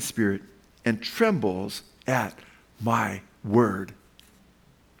contrite in spirit and trembles at my word.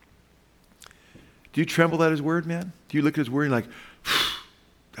 Do you tremble at his word, man? Do you look at his word and you're like,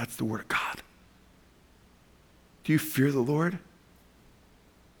 that's the word of God? Do you fear the Lord?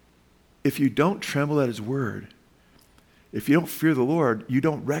 If you don't tremble at his word, if you don't fear the Lord, you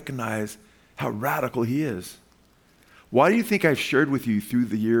don't recognize how radical he is. Why do you think I've shared with you through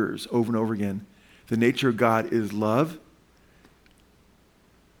the years over and over again, the nature of God is love?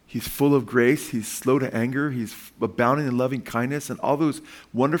 He's full of grace. He's slow to anger. He's abounding in loving kindness and all those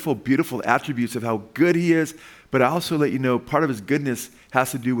wonderful, beautiful attributes of how good he is. But I also let you know part of his goodness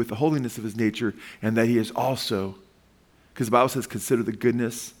has to do with the holiness of his nature, and that he is also, because the Bible says, consider the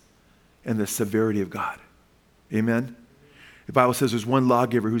goodness and the severity of God. Amen? The Bible says there's one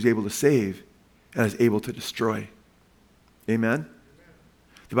lawgiver who's able to save and is able to destroy. Amen?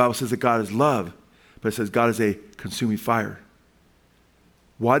 The Bible says that God is love, but it says God is a consuming fire.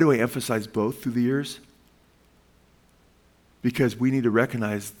 Why do I emphasize both through the years? Because we need to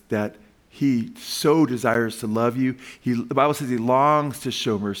recognize that he so desires to love you. The Bible says he longs to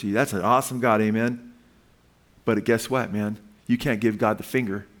show mercy. That's an awesome God, amen? But guess what, man? You can't give God the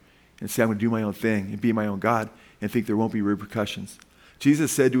finger and say, I'm going to do my own thing and be my own God and think there won't be repercussions.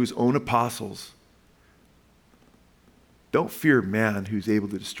 Jesus said to his own apostles, don't fear man who's able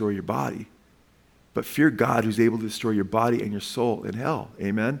to destroy your body, but fear God who's able to destroy your body and your soul in hell.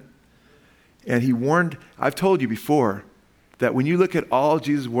 Amen? And he warned, I've told you before, that when you look at all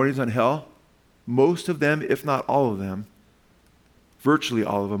Jesus' warnings on hell, most of them, if not all of them, virtually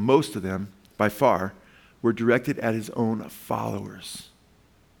all of them, most of them, by far, were directed at his own followers.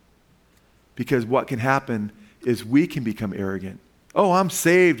 Because what can happen is we can become arrogant. Oh, I'm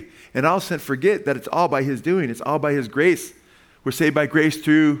saved, and I'll forget that it's all by his doing. It's all by his grace. We're saved by grace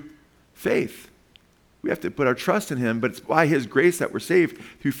through faith. We have to put our trust in him, but it's by his grace that we're saved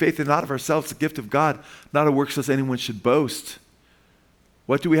through faith and not of ourselves, the gift of God, not of works lest anyone should boast.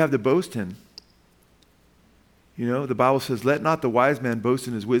 What do we have to boast in? You know, the Bible says, let not the wise man boast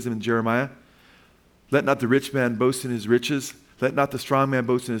in his wisdom in Jeremiah. Let not the rich man boast in his riches. Let not the strong man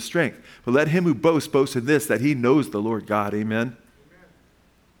boast in his strength. But let him who boasts boast in this, that he knows the Lord God. Amen?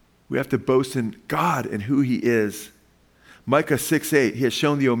 We have to boast in God and who he is. Micah 6:8, he has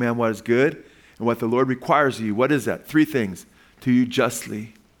shown thee, O man, what is good and what the Lord requires of you. What is that? 3 things. To do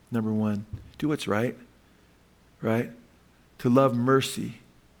justly. Number 1, do what's right. Right? To love mercy.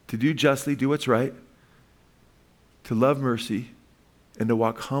 To do justly, do what's right. To love mercy and to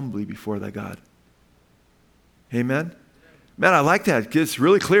walk humbly before thy God. Amen? Man, I like that. It's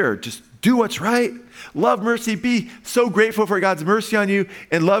really clear. Just do what's right. Love mercy. Be so grateful for God's mercy on you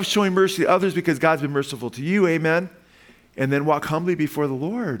and love showing mercy to others because God's been merciful to you. Amen? And then walk humbly before the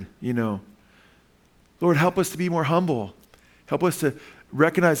Lord, you know. Lord, help us to be more humble. Help us to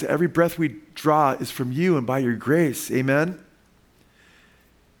recognize that every breath we draw is from you and by your grace. Amen?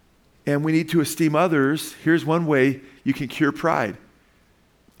 And we need to esteem others. Here's one way you can cure pride.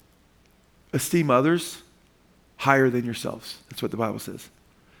 Esteem others higher than yourselves. That's what the Bible says.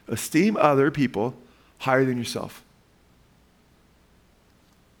 Esteem other people higher than yourself.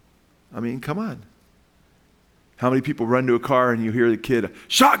 I mean, come on. How many people run to a car and you hear the kid,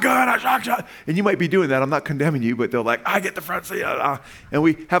 shotgun, shotgun, and you might be doing that. I'm not condemning you, but they're like, I get the front seat. And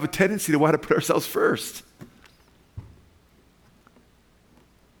we have a tendency to want to put ourselves first.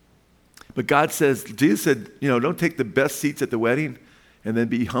 But God says, Jesus said, don't take the best seats at the wedding and then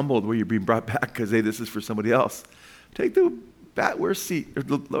be humbled where you're being brought back because, hey, this is for somebody else. Take the worst seat,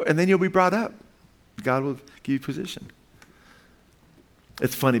 and then you'll be brought up. God will give you position.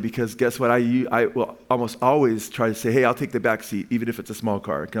 It's funny because guess what? I will almost always try to say, hey, I'll take the back seat, even if it's a small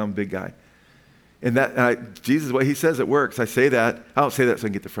car, because I'm a big guy. And Jesus, what he says, it works. I say that. I don't say that so I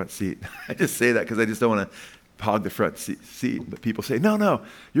can get the front seat. I just say that because I just don't want to hog the front seat. But people say, no,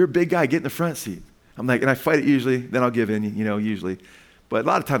 you're a big guy, get in the front seat. I'm like, and I fight it usually, then I'll give in, usually. But a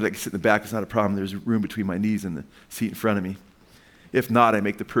lot of times I can sit in the back, it's not a problem. There's room between my knees and the seat in front of me. If not, I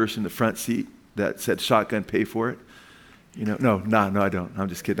make the person in the front seat that said shotgun pay for it. No, I don't. I'm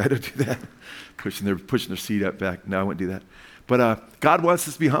just kidding. I don't do that. Pushing their seat up back. No, I wouldn't do that. But God wants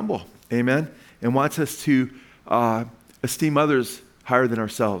us to be humble, amen, and wants us to esteem others higher than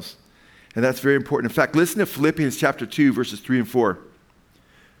ourselves. And that's very important. In fact, listen to Philippians chapter 2, verses 3 and 4.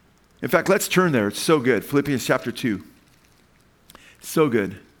 In fact, let's turn there. It's so good. Philippians chapter 2. So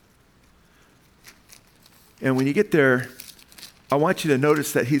good. And when you get there, I want you to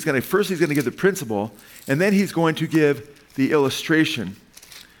notice that he's going to give the principle, and then he's going to give the illustration.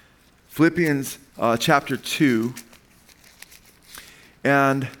 Philippians chapter 2.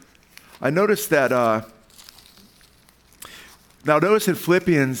 And I noticed that, now notice in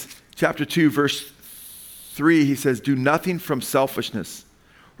Philippians chapter 2, verse 3, he says, do nothing from selfishness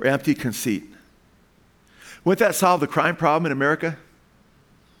or empty conceit. Wouldn't that solve the crime problem in America?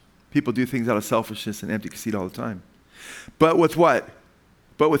 People do things out of selfishness and empty conceit all the time. But with what?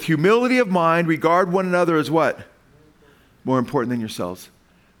 But with humility of mind, regard one another as what? More important than yourselves.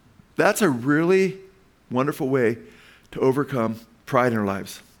 That's a really wonderful way to overcome pride in our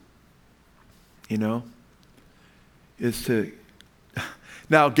lives. Is to...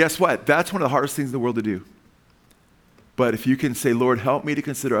 Now, guess what? That's one of the hardest things in the world to do. But if you can say, Lord, help me to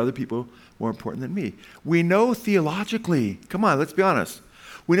consider other people more important than me. We know theologically, come on, let's be honest.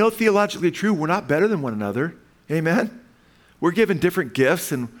 We know theologically true, we're not better than one another. Amen? We're given different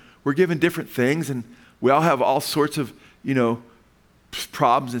gifts and we're given different things, and we all have all sorts of,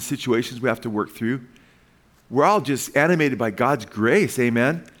 problems and situations we have to work through. We're all just animated by God's grace,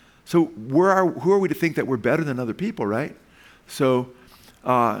 amen? So who are we to think that we're better than other people, right? So,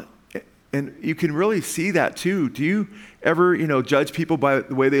 and you can really see that too. Do you ever, judge people by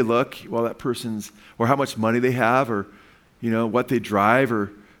the way they look? Well, that person's, or how much money they have, or, what they drive,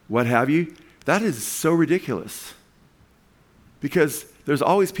 or what have you? That is so ridiculous. Because there's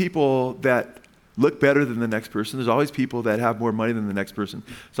always people that look better than the next person. There's always people that have more money than the next person.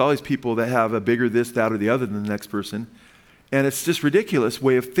 There's always people that have a bigger this, that, or the other than the next person. And it's just ridiculous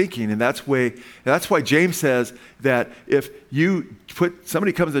way of thinking. And that's why James says that if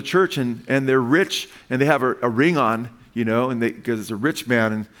somebody comes to church and they're rich and they have a ring on, because it's a rich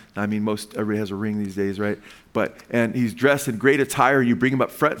man, and I mean, everybody has a ring these days, right? And he's dressed in great attire, and you bring him up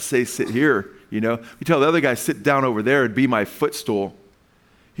front and say, sit here, you tell the other guy, sit down over there and be my footstool.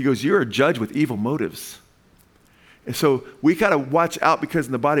 He goes, you're a judge with evil motives. And so we got to watch out, because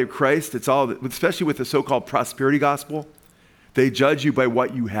in the body of Christ, it's all, especially with the so-called prosperity gospel, they judge you by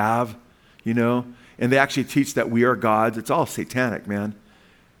what you have, and they actually teach that we are gods. It's all satanic, man.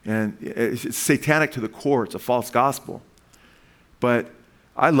 And it's satanic to the core. It's a false gospel. But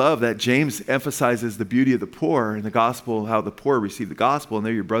I love that James emphasizes the beauty of the poor in the gospel, how the poor receive the gospel, and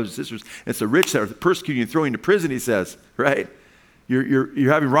they're your brothers and sisters. And it's the rich that are persecuting you and throwing you into prison, he says, right?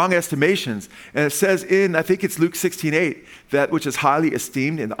 You're having wrong estimations. And it says in, I think it's Luke 16:8, that which is highly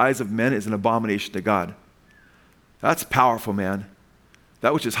esteemed in the eyes of men is an abomination to God. That's powerful, man.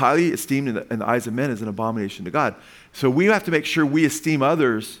 That which is highly esteemed in the eyes of men is an abomination to God. So we have to make sure we esteem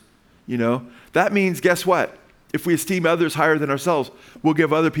others, That means, guess what? If we esteem others higher than ourselves, we'll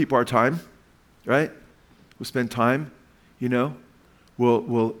give other people our time, right? We'll spend time,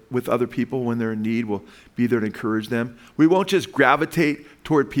 We'll with other people when they're in need. We'll be there to encourage them. We won't just gravitate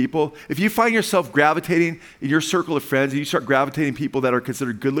toward people. If you find yourself gravitating in your circle of friends, and you start gravitating people that are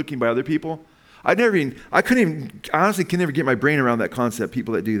considered good looking by other people, I honestly can never get my brain around that concept,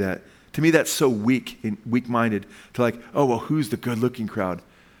 people that do that. To me, that's so weak-minded to oh, well, who's the good-looking crowd?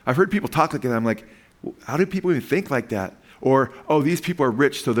 I've heard people talk like that. I'm like, how do people even think like that? Or, oh, these people are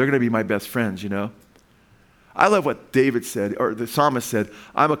rich, so they're going to be my best friends, I love what David said, or the psalmist said,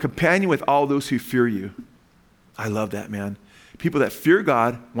 I'm a companion with all those who fear you. I love that, man. People that fear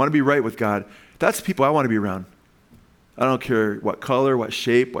God, want to be right with God, that's the people I want to be around. I don't care what color, what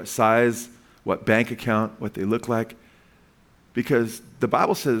shape, what size, what bank account, what they look like. Because the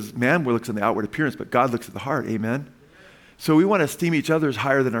Bible says man looks on the outward appearance, but God looks at the heart, amen? So we want to esteem each other as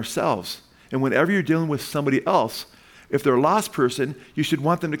higher than ourselves. And whenever you're dealing with somebody else, if they're a lost person, you should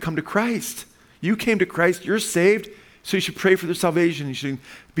want them to come to Christ. You came to Christ, you're saved, so you should pray for their salvation. You should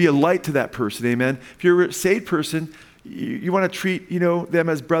be a light to that person, amen? If you're a saved person, you want to treat, them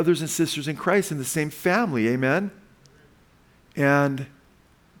as brothers and sisters in Christ in the same family, amen? And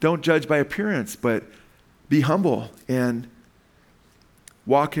don't judge by appearance, but be humble and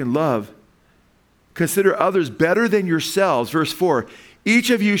walk in love. Consider others better than yourselves. Verse 4,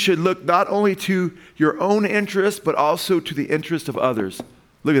 each of you should look not only to your own interest, but also to the interest of others.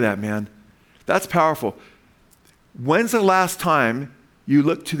 Look at that, man. That's powerful. When's the last time you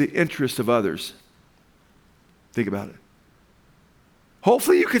looked to the interest of others? Think about it.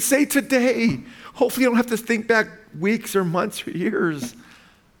 Hopefully you could say today. Hopefully you don't have to think back weeks or months or years.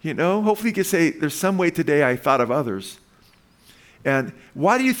 Hopefully you can say, there's some way today I thought of others. And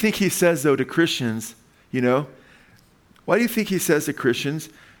why do you think he says, though, to Christians, why do you think he says to Christians,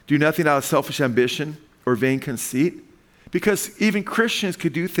 do nothing out of selfish ambition or vain conceit? Because even Christians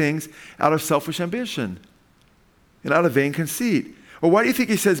could do things out of selfish ambition and out of vain conceit. Or why do you think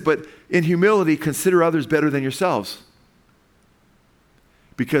he says, but in humility, consider others better than yourselves?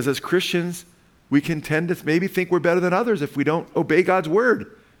 Because as Christians, we can tend to maybe think we're better than others if we don't obey God's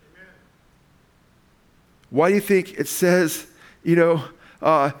word. Why do you think it says, each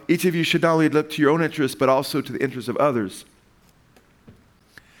of you should not only look to your own interests, but also to the interests of others?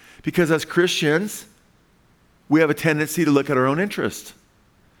 Because as Christians, we have a tendency to look at our own interests.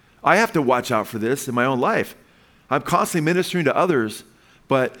 I have to watch out for this in my own life. I'm constantly ministering to others,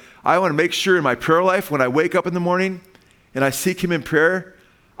 but I want to make sure in my prayer life, when I wake up in the morning and I seek him in prayer,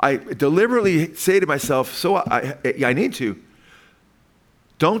 I deliberately say to myself, I need to.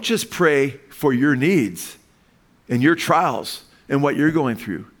 Don't just pray for your needs and your trials and what you're going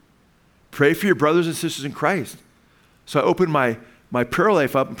through. Pray for your brothers and sisters in Christ. So I open my my prayer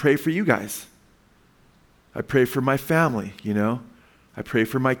life up and pray for you guys. I pray for my family, I pray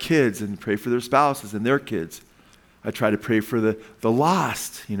for my kids and pray for their spouses and their kids. I try to pray for the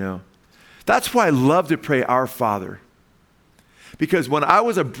lost, That's why I love to pray Our Father. Because when I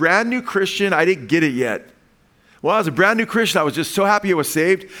was a brand new Christian, I didn't get it yet. When I was a brand new Christian, I was just so happy I was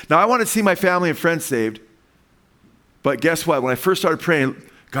saved. Now I want to see my family and friends saved. But guess what? When I first started praying,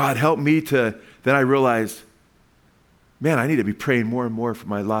 God help me then I realized, man, I need to be praying more and more for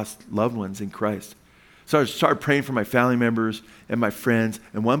my lost loved ones in Christ. So I started praying for my family members and my friends,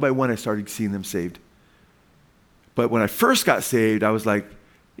 and one by one I started seeing them saved. But when I first got saved, I was like,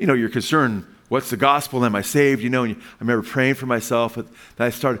 you're concerned, what's the gospel? Am I saved? And I remember praying for myself.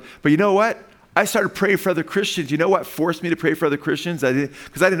 But you know what? I started praying for other Christians. You know what forced me to pray for other Christians?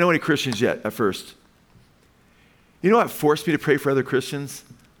 Because I didn't know any Christians yet at first. You know what forced me to pray for other Christians?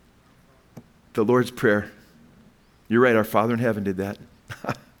 The Lord's Prayer. You're right, our Father in heaven did that.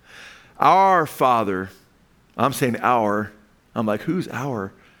 Our Father. I'm saying our. I'm like, who's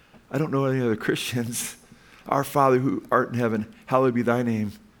our? I don't know any other Christians. Our Father who art in heaven, hallowed be thy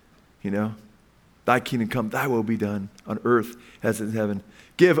name. Thy kingdom come, thy will be done on earth as in heaven.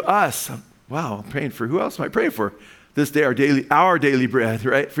 Give us, I'm praying for, who else am I praying for? This day our daily bread,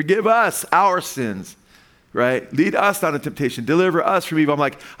 right? Forgive us our sins, right? Lead us not into temptation. Deliver us from evil.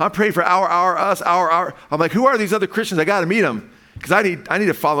 I'm praying for us. I'm like, who are these other Christians? I got to meet them because I need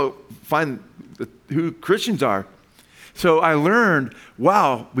to find who Christians are. So I learned,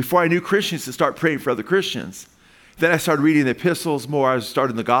 before I knew Christians, to start praying for other Christians. Then I started reading the epistles more. I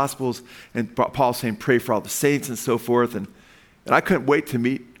started in the Gospels, and Paul saying, pray for all the saints and so forth. And I couldn't wait to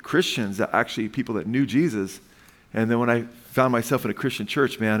meet Christians, people that knew Jesus. And then when I found myself in a Christian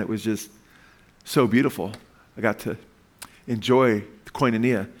church, man, it was just so beautiful. I got to enjoy the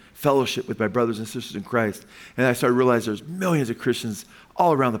koinonia, fellowship with my brothers and sisters in Christ. And I started to realize there's millions of Christians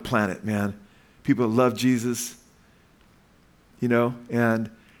all around the planet, man. People that love Jesus, and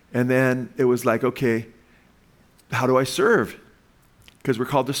then it was like, okay, how do I serve? Because we're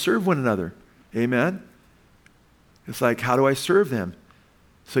called to serve one another. Amen? It's like, how do I serve them?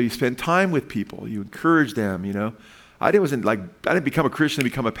 So you spend time with people. You encourage them, I didn't become a Christian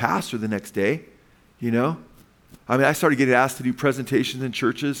and become a pastor the next day, I started getting asked to do presentations in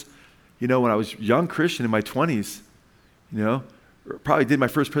churches, when I was a young Christian in my 20s, Probably did my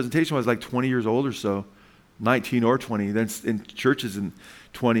first presentation when I was like 20 years old or so, 19 or 20, then in churches in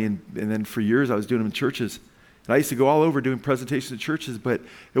 20, and then for years I was doing them in churches. And I used to go all over doing presentations in churches, but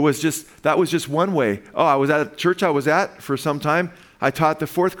that was just one way. I was at a church I was at for some time. I taught the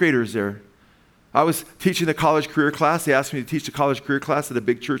fourth graders there. I was teaching the college career class. They asked me to teach the college career class at a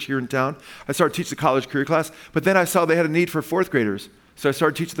big church here in town. I started teaching the college career class, but then I saw they had a need for fourth graders. So I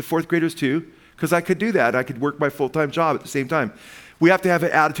started teaching the fourth graders too, because I could do that. I could work my full-time job at the same time. We have to have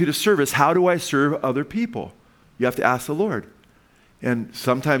an attitude of service. How do I serve other people? You have to ask the Lord. And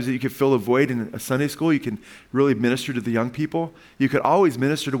sometimes you can fill a void in a Sunday school. You can really minister to the young people. You could always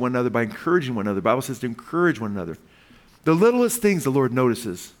minister to one another by encouraging one another. The Bible says to encourage one another. The littlest things the Lord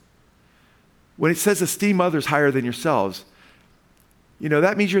notices. When it says esteem others higher than yourselves,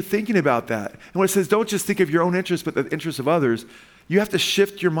 that means you're thinking about that. And when it says don't just think of your own interests, but the interests of others, you have to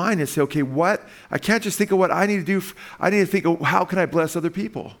shift your mind and say, okay, I can't just think of what I need to do. I need to think of how can I bless other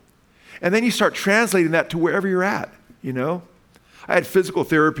people? And then you start translating that to wherever you're at, I had physical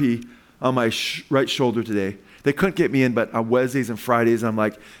therapy on my right shoulder today. They couldn't get me in, but on Wednesdays and Fridays, I'm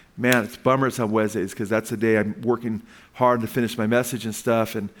like, man, it's a bummer it's on Wednesdays because that's the day I'm working hard to finish my message and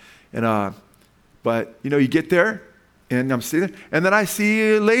stuff. But you get there, and I'm sitting there, and then I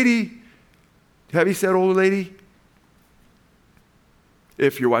see a lady. Have you said older lady?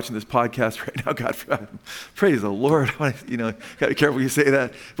 If you're watching this podcast right now, God, praise the Lord. Got to be careful when you say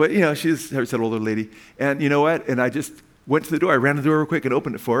that. But, she's, have you said older lady? And you know what? And I just went to the door. I ran to the door real quick and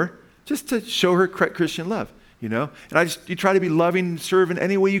opened it for her just to show her Christian love, And you try to be loving, serve in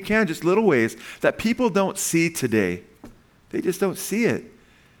any way you can, just little ways that people don't see today. They just don't see it.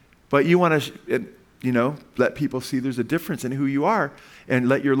 But you want to, let people see there's a difference in who you are and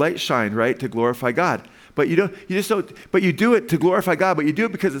let your light shine, right, to glorify God. But you do it to glorify God, but you do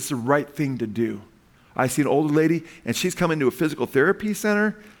it because it's the right thing to do. I see an older lady, and she's coming to a physical therapy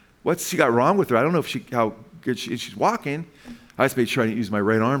center. What's she got wrong with her? I don't know how good she's walking. I just made sure I didn't use my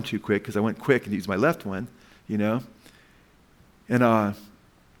right arm too quick because I went quick and used my left one, And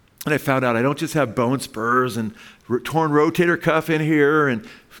I found out I don't just have bone spurs and torn rotator cuff in here and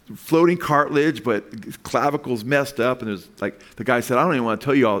floating cartilage, but clavicle's messed up. And there's the guy said, I don't even want to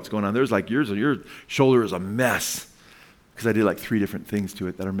tell you all that's going on. There's your shoulder is a mess. Because I did 3 different things to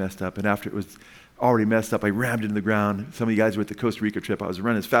it that are messed up. And after it was already messed up. I rammed into the ground. Some of you guys were at the Costa Rica trip. I was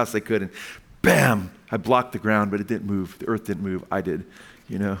running as fast as I could, and bam, I blocked the ground, but it didn't move. The earth didn't move. I did,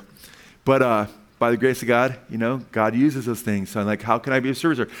 But by the grace of God, God uses those things. So I'm like, how can I be a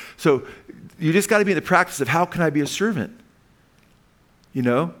servant? So you just got to be in the practice of how can I be a servant?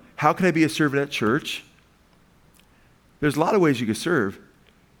 How can I be a servant at church? There's a lot of ways you can serve.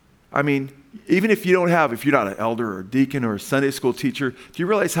 I mean, even if you're not an elder or a deacon or a Sunday school teacher, do you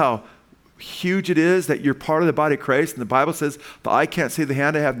realize how huge it is that you're part of the body of Christ? And the Bible says, the eye can't say to the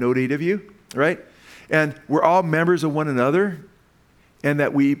hand, I have no need of you, right? And we're all members of one another, and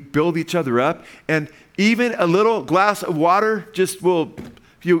that we build each other up. And even a little glass of water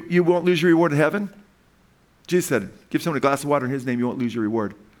you won't lose your reward in heaven. Jesus said, give someone a glass of water in his name, you won't lose your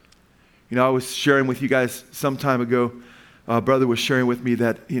reward. I was sharing with you guys some time ago, a brother was sharing with me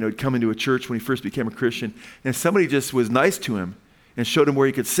that, he'd come into a church when he first became a Christian, and somebody just was nice to him and showed him where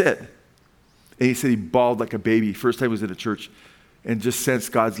he could sit. And he said he bawled like a baby. First time he was in a church, and just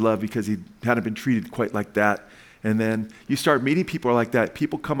sensed God's love because he hadn't been treated quite like that. And then you start meeting people like that.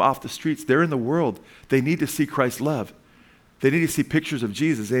 People come off the streets. They're in the world. They need to see Christ's love. They need to see pictures of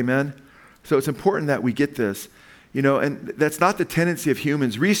Jesus. Amen? So it's important that we get this. And that's not the tendency of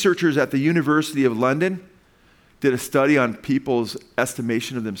humans. Researchers at the University of London did a study on people's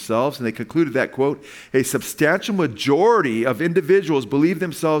estimation of themselves, and they concluded that, quote, a substantial majority of individuals believe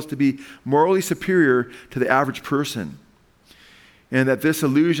themselves to be morally superior to the average person. And that this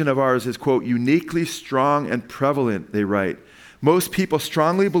illusion of ours is, quote, uniquely strong and prevalent, they write. Most people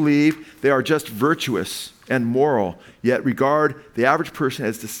strongly believe they are just virtuous and moral, yet regard the average person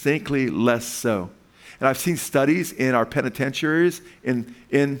as distinctly less so. And I've seen studies in our penitentiaries,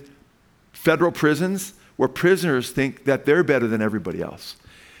 in federal prisons, where prisoners think that they're better than everybody else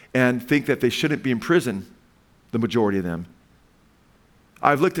and think that they shouldn't be in prison, the majority of them.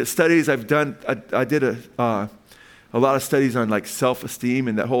 I've looked at studies I did a lot of studies on like self-esteem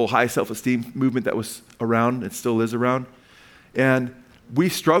and that whole high self-esteem movement that was around and still is around. And we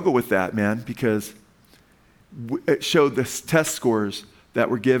struggle with that, man, because it showed the test scores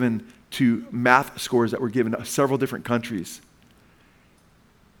that were given to math scores that were given to several different countries.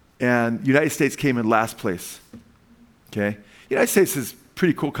 And the United States came in last place, okay? The United States is a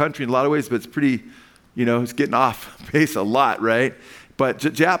pretty cool country in a lot of ways, but it's pretty, it's getting off base a lot, right? But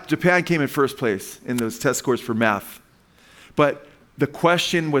Japan came in first place in those test scores for math. But the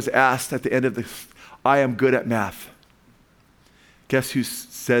question was asked at the end of I am good at math. Guess who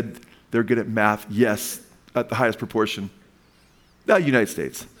said they're good at math? Yes, at the highest proportion. The United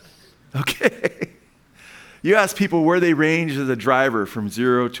States. Okay. You ask people where they range as a driver from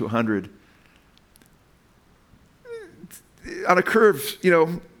 0 to 100. On a curve,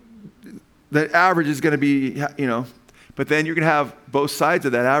 the average is going to be, but then you're going to have both sides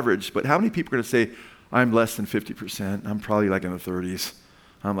of that average. But how many people are going to say, I'm less than 50%. I'm probably like in the 30s.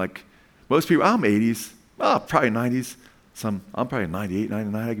 I'm like, most people, I'm 80s. Oh, probably 90s. I'm probably 98,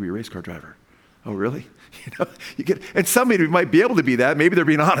 99. I could be a race car driver. Oh, really? And somebody might be able to be that. Maybe they're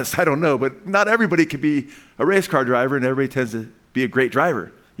being honest. I don't know. But not everybody can be a race car driver, and everybody tends to be a great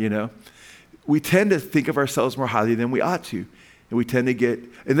driver, We tend to think of ourselves more highly than we ought to. And we tend to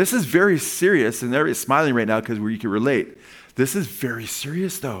and this is very serious, and everybody's smiling right now because you can relate. This is very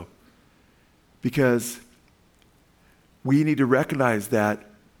serious, though, because we need to recognize that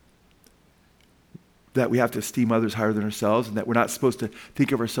we have to esteem others higher than ourselves, and that we're not supposed to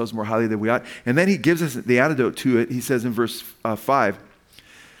think of ourselves more highly than we ought. And then he gives us the antidote to it. He says in verse 5,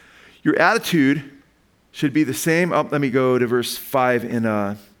 your attitude should be the same. Let me go to verse 5 in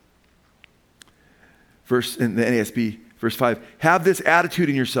the NASB, verse 5. Have this attitude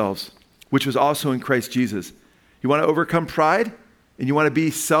in yourselves, which was also in Christ Jesus. You want to overcome pride, and you want to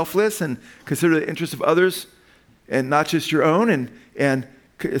be selfless and consider the interests of others and not just your own, and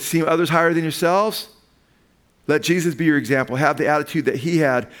esteem others higher than yourselves. Let Jesus be your example. Have the attitude that he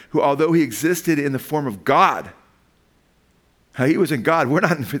had, who, although he existed in the form of God, he was in God. We're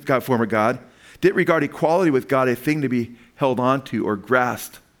not in the form of God. Didn't regard equality with God a thing to be held on to or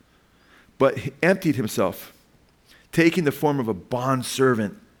grasped, but he emptied himself, taking the form of a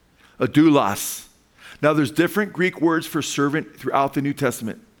bondservant, a doulos. Now, there's different Greek words for servant throughout the New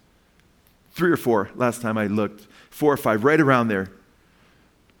Testament. 3 or 4 last time I looked. 4 or 5, right around there.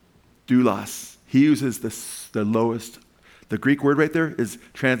 Doulos. He uses the lowest. The Greek word right there is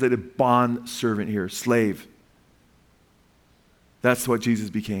translated bond servant here, slave. That's what Jesus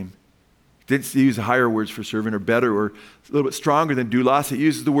became. He didn't use higher words for servant or better or a little bit stronger than doulos. It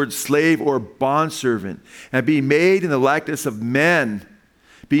uses the word slave or bond servant. And being made in the likeness of men,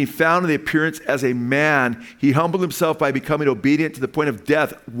 being found in the appearance as a man, he humbled himself by becoming obedient to the point of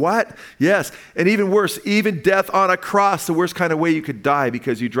death. What? Yes. And even worse, even death on a cross, the worst kind of way you could die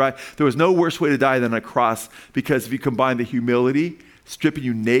because there was no worse way to die than a cross, because if you combine the humility, stripping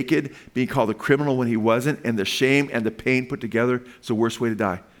you naked, being called a criminal when he wasn't, and the shame and the pain put together, it's the worst way to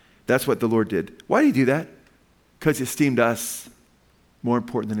die. That's what the Lord did. Why did he do that? Because he esteemed us more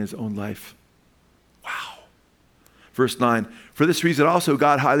important than his own life. Wow. Verse 9, for this reason also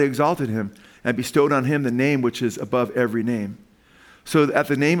God highly exalted him and bestowed on him the name which is above every name. So that at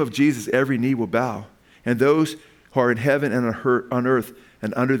the name of Jesus every knee will bow, and those who are in heaven and on earth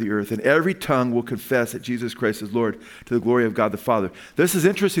and under the earth, and every tongue will confess that Jesus Christ is Lord, to the glory of God the Father. This is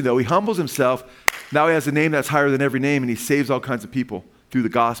interesting though. He humbles himself. Now he has a name that's higher than every name, and he saves all kinds of people through the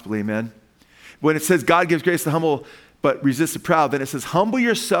gospel. Amen. When it says God gives grace to the humble but resists the proud, then it says humble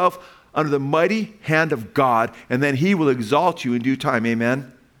yourself under the mighty hand of God, and then he will exalt you in due time.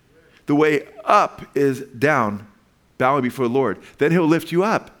 Amen. The way up is down, bowing before the Lord. Then he'll lift you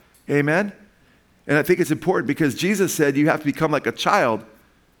up. Amen. And I think it's important because Jesus said you have to become like a child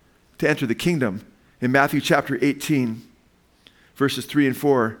to enter the kingdom. In Matthew chapter 18, verses 3 and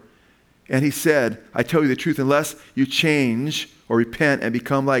 4, and he said, I tell you the truth, unless you change or repent and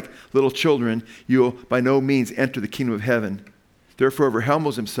become like little children, you will by no means enter the kingdom of heaven. Therefore, whoever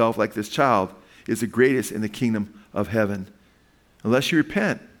humbles himself like this child is the greatest in the kingdom of heaven. Unless you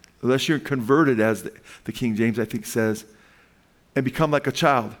repent, unless you're converted, as the King James, I think, says, and become like a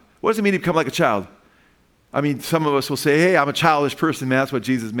child. What does it mean to become like a child? I mean, some of us will say, hey, I'm a childish person, man. That's what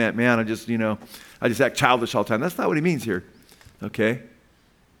Jesus meant, man. I just act childish all the time. That's not what he means here, okay?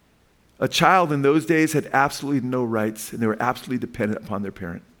 A child in those days had absolutely no rights, and they were absolutely dependent upon their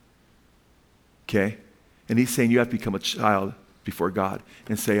parent, okay? And he's saying you have to become a child before God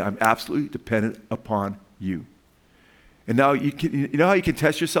and say, I'm absolutely dependent upon you. And now you know how you can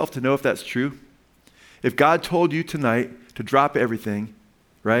test yourself to know if that's true? If God told you tonight to drop everything,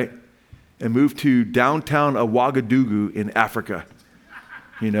 right, and move to downtown Ouagadougou in Africa,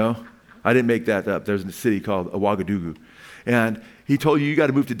 you know? I didn't make that up. There's a city called Ouagadougou. And he told you got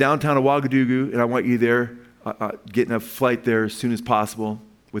to move to downtown Ouagadougou, and I want you there, getting a flight there as soon as possible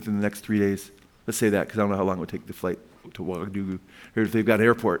within the next 3 days. Let's say that, because I don't know how long it would take the flight to Ouagadougou, or if they've got an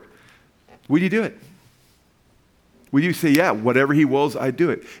airport. Would you do it? Would you say, yeah, whatever he wills, I'd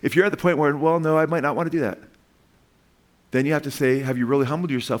do it? If you're at the point where, well, no, I might not want to do that, then you have to say, have you really humbled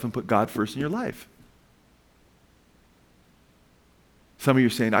yourself and put God first in your life? Some of you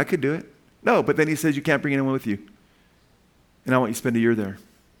are saying, I could do it. No, but then he says you can't bring anyone with you. And I want you to spend a year there.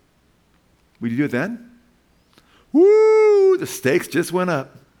 Would you do it then? Woo, the stakes just went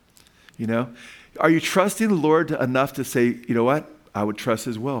up. You know? Are you trusting the Lord enough to say, you know what? I would trust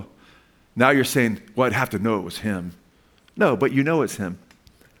his will. Now you're saying, well, I'd have to know it was him. No, but you know it's him.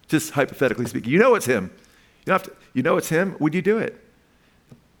 Just hypothetically speaking, you know it's him. You know it's him, would you do it?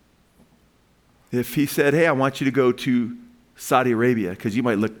 If he said, hey, I want you to go to Saudi Arabia, because you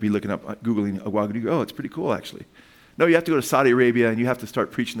might be looking up, Googling Ouagadougou. Oh, it's pretty cool, actually. No, you have to go to Saudi Arabia, and you have to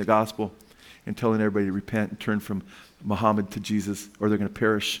start preaching the gospel and telling everybody to repent and turn from Muhammad to Jesus, or they're going to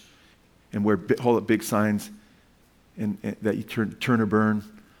perish, and hold up big signs and that you turn or burn,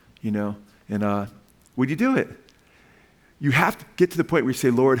 you know. And would you do it? You have to get to the point where you say,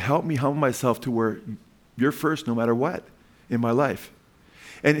 Lord, help me humble myself to where you're first no matter what in my life.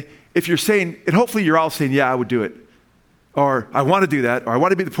 And if you're saying, and hopefully you're all saying, yeah, I would do it. Or I want to do that. Or I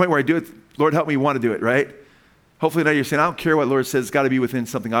want to be the point where I do it. Lord, help me want to do it, right? Hopefully now you're saying, I don't care what Lord says. It's got to be within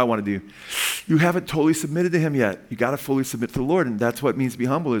something I want to do. You haven't totally submitted to him yet. You got to fully submit to the Lord. And that's what it means to be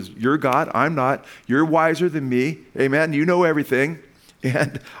humble is you're God. I'm not. You're wiser than me. Amen. You know everything.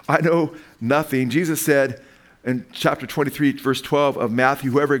 And I know nothing. Jesus said in chapter 23, verse 12 of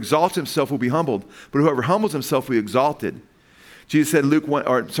Matthew, whoever exalts himself will be humbled, but whoever humbles himself will be exalted. Jesus said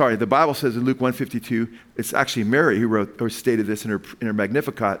the Bible says in Luke 1:52, it's actually Mary who stated this in her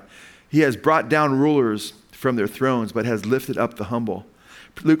Magnificat. He has brought down rulers from their thrones, but has lifted up the humble.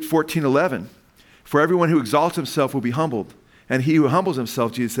 Luke 14:11, for everyone who exalts himself will be humbled, and he who humbles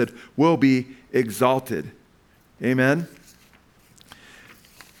himself, Jesus said, will be exalted. Amen.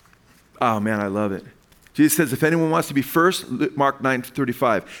 Oh man, I love it. Jesus says, if anyone wants to be first, Mark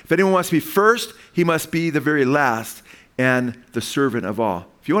 9:35, if anyone wants to be first, he must be the very last and the servant of all.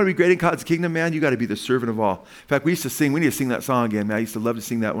 If you want to be great in God's kingdom, man, you got to be the servant of all. In fact, we need to sing that song again, man. I used to love to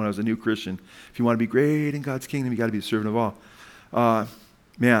sing that when I was a new Christian. If you want to be great in God's kingdom, you got to be the servant of all.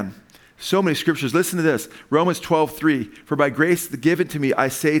 Man, so many scriptures. Listen to this. Romans 12:3, for by grace given to me, I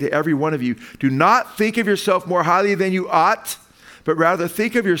say to every one of you, do not think of yourself more highly than you ought, but rather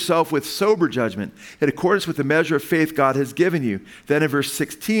think of yourself with sober judgment, in accordance with the measure of faith God has given you. Then in verse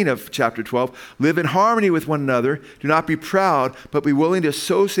 16 of chapter 12, live in harmony with one another. Do not be proud, but be willing to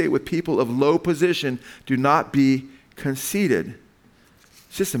associate with people of low position. Do not be conceited.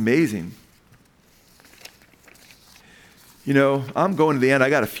 It's just amazing. You know, I'm going to the end. I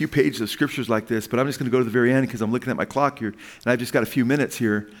got a few pages of scriptures like this, but I'm just going to go to the very end because I'm looking at my clock here, and I've just got a few minutes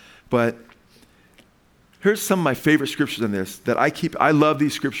here. But here's some of my favorite scriptures in this that I love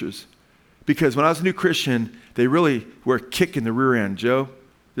these scriptures because when I was a new Christian, they really were a kick in the rear end. Joe,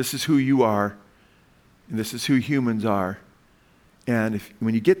 this is who you are, and this is who humans are. And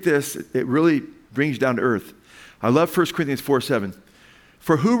when you get this, it really brings you down to earth. I love 1 Corinthians 4:7.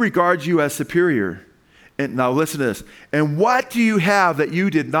 For who regards you as superior? And now listen to this. And what do you have that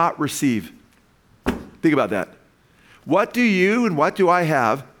you did not receive? Think about that. What do you and what do I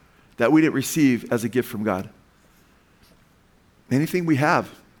have that we didn't receive as a gift from God? Anything we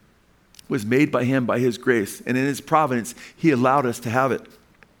have was made by him, by his grace. And in his providence, he allowed us to have it.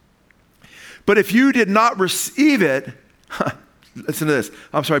 But if you did not receive it, listen to this.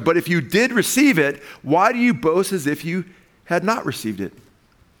 I'm sorry. But if you did receive it, why do you boast as if you had not received it?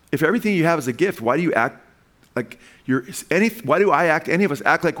 If everything you have is a gift, why do you act like why do any of us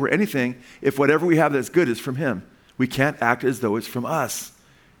act like we're anything if whatever we have that's good is from him? We can't act as though it's from us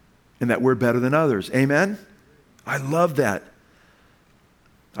and that we're better than others. Amen? I love that.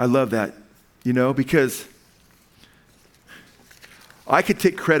 I love that, you know, because I could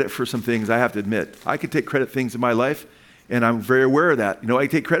take credit for some things, I have to admit. I could take credit for things in my life, and I'm very aware of that. You know what I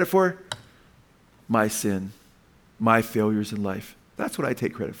take credit for? My sin, my failures in life. That's what I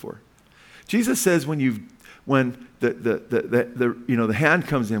take credit for. Jesus says when the hand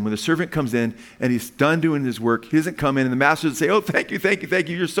comes in, when the servant comes in and he's done doing his work, he doesn't come in and the master doesn't say, oh, thank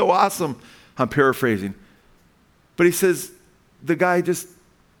you, you're so awesome. I'm paraphrasing. But he says the guy just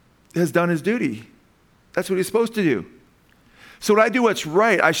has done his duty. That's what he's supposed to do. So when I do what's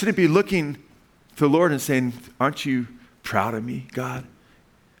right, I shouldn't be looking to the Lord and saying, aren't you proud of me, God?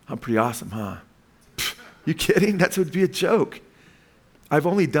 I'm pretty awesome, huh? Pfft, you kidding? That would be a joke. I've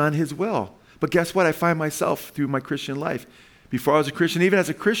only done his will. But guess what? I find myself through my Christian life. Before I was a Christian, even as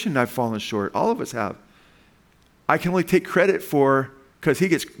a Christian, I've fallen short. All of us have. I can only take credit because he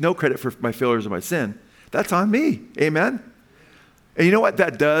gets no credit for my failures or my sin. That's on me. Amen? And you know what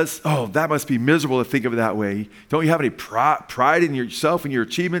that does? Oh, that must be miserable to think of it that way. Don't you have any pride in yourself and your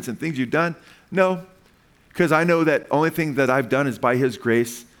achievements and things you've done? No, because I know that only thing that I've done is by his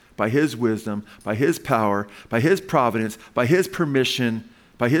grace, by his wisdom, by his power, by his providence, by his permission,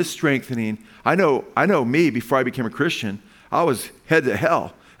 by his strengthening. I know me before I became a Christian. I was headed to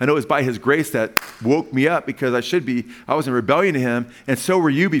hell. I know it was by his grace that woke me up because I was in rebellion to him, and so were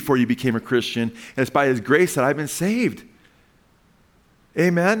you before you became a Christian. And it's by his grace that I've been saved.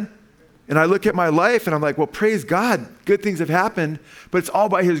 Amen? And I look at my life and I'm like, well, praise God. Good things have happened, but it's all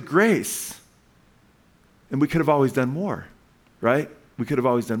by his grace. And we could have always done more, right? We could have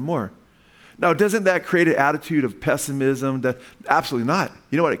always done more. Now, doesn't that create an attitude of pessimism? Absolutely not.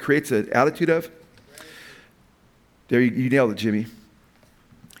 You know what it creates an attitude of? There, you nailed it, Jimmy.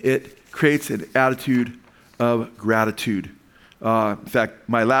 It creates an attitude of gratitude. In fact,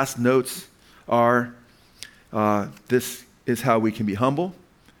 my last notes are, this is how we can be humble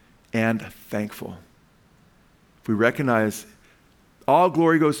and thankful. If we recognize all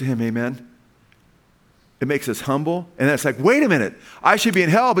glory goes to him, amen? It makes us humble. And then it's like, wait a minute, I should be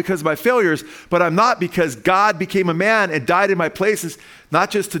in hell because of my failures, but I'm not because God became a man and died in my places, not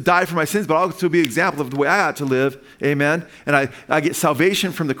just to die for my sins, but also to be an example of the way I ought to live. Amen. And I get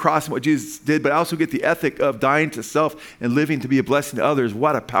salvation from the cross and what Jesus did, but I also get the ethic of dying to self and living to be a blessing to others.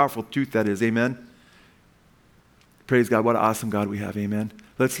 What a powerful truth that is. Amen. Praise God. What an awesome God we have. Amen.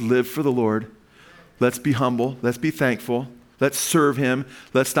 Let's live for the Lord. Let's be humble. Let's be thankful. Let's serve him.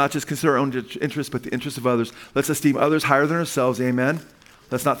 Let's not just consider our own interests, but the interests of others. Let's esteem others higher than ourselves. Amen.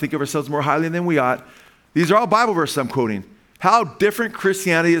 Let's not think of ourselves more highly than we ought. These are all Bible verses I'm quoting. How different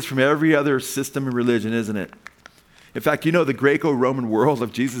Christianity is from every other system and religion, isn't it? In fact, you know, the Greco-Roman world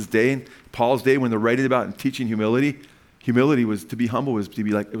of Jesus' day and Paul's day, when they're writing about and teaching humility was to be humble, was to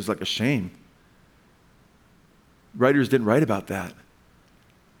be like, it was like a shame. Writers didn't write about that.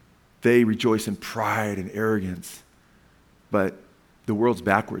 They rejoice in pride and arrogance. But the world's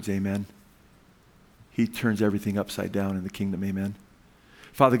backwards, amen. He turns everything upside down in the kingdom, amen.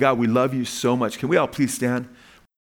 Father God, we love you so much. Can we all please stand?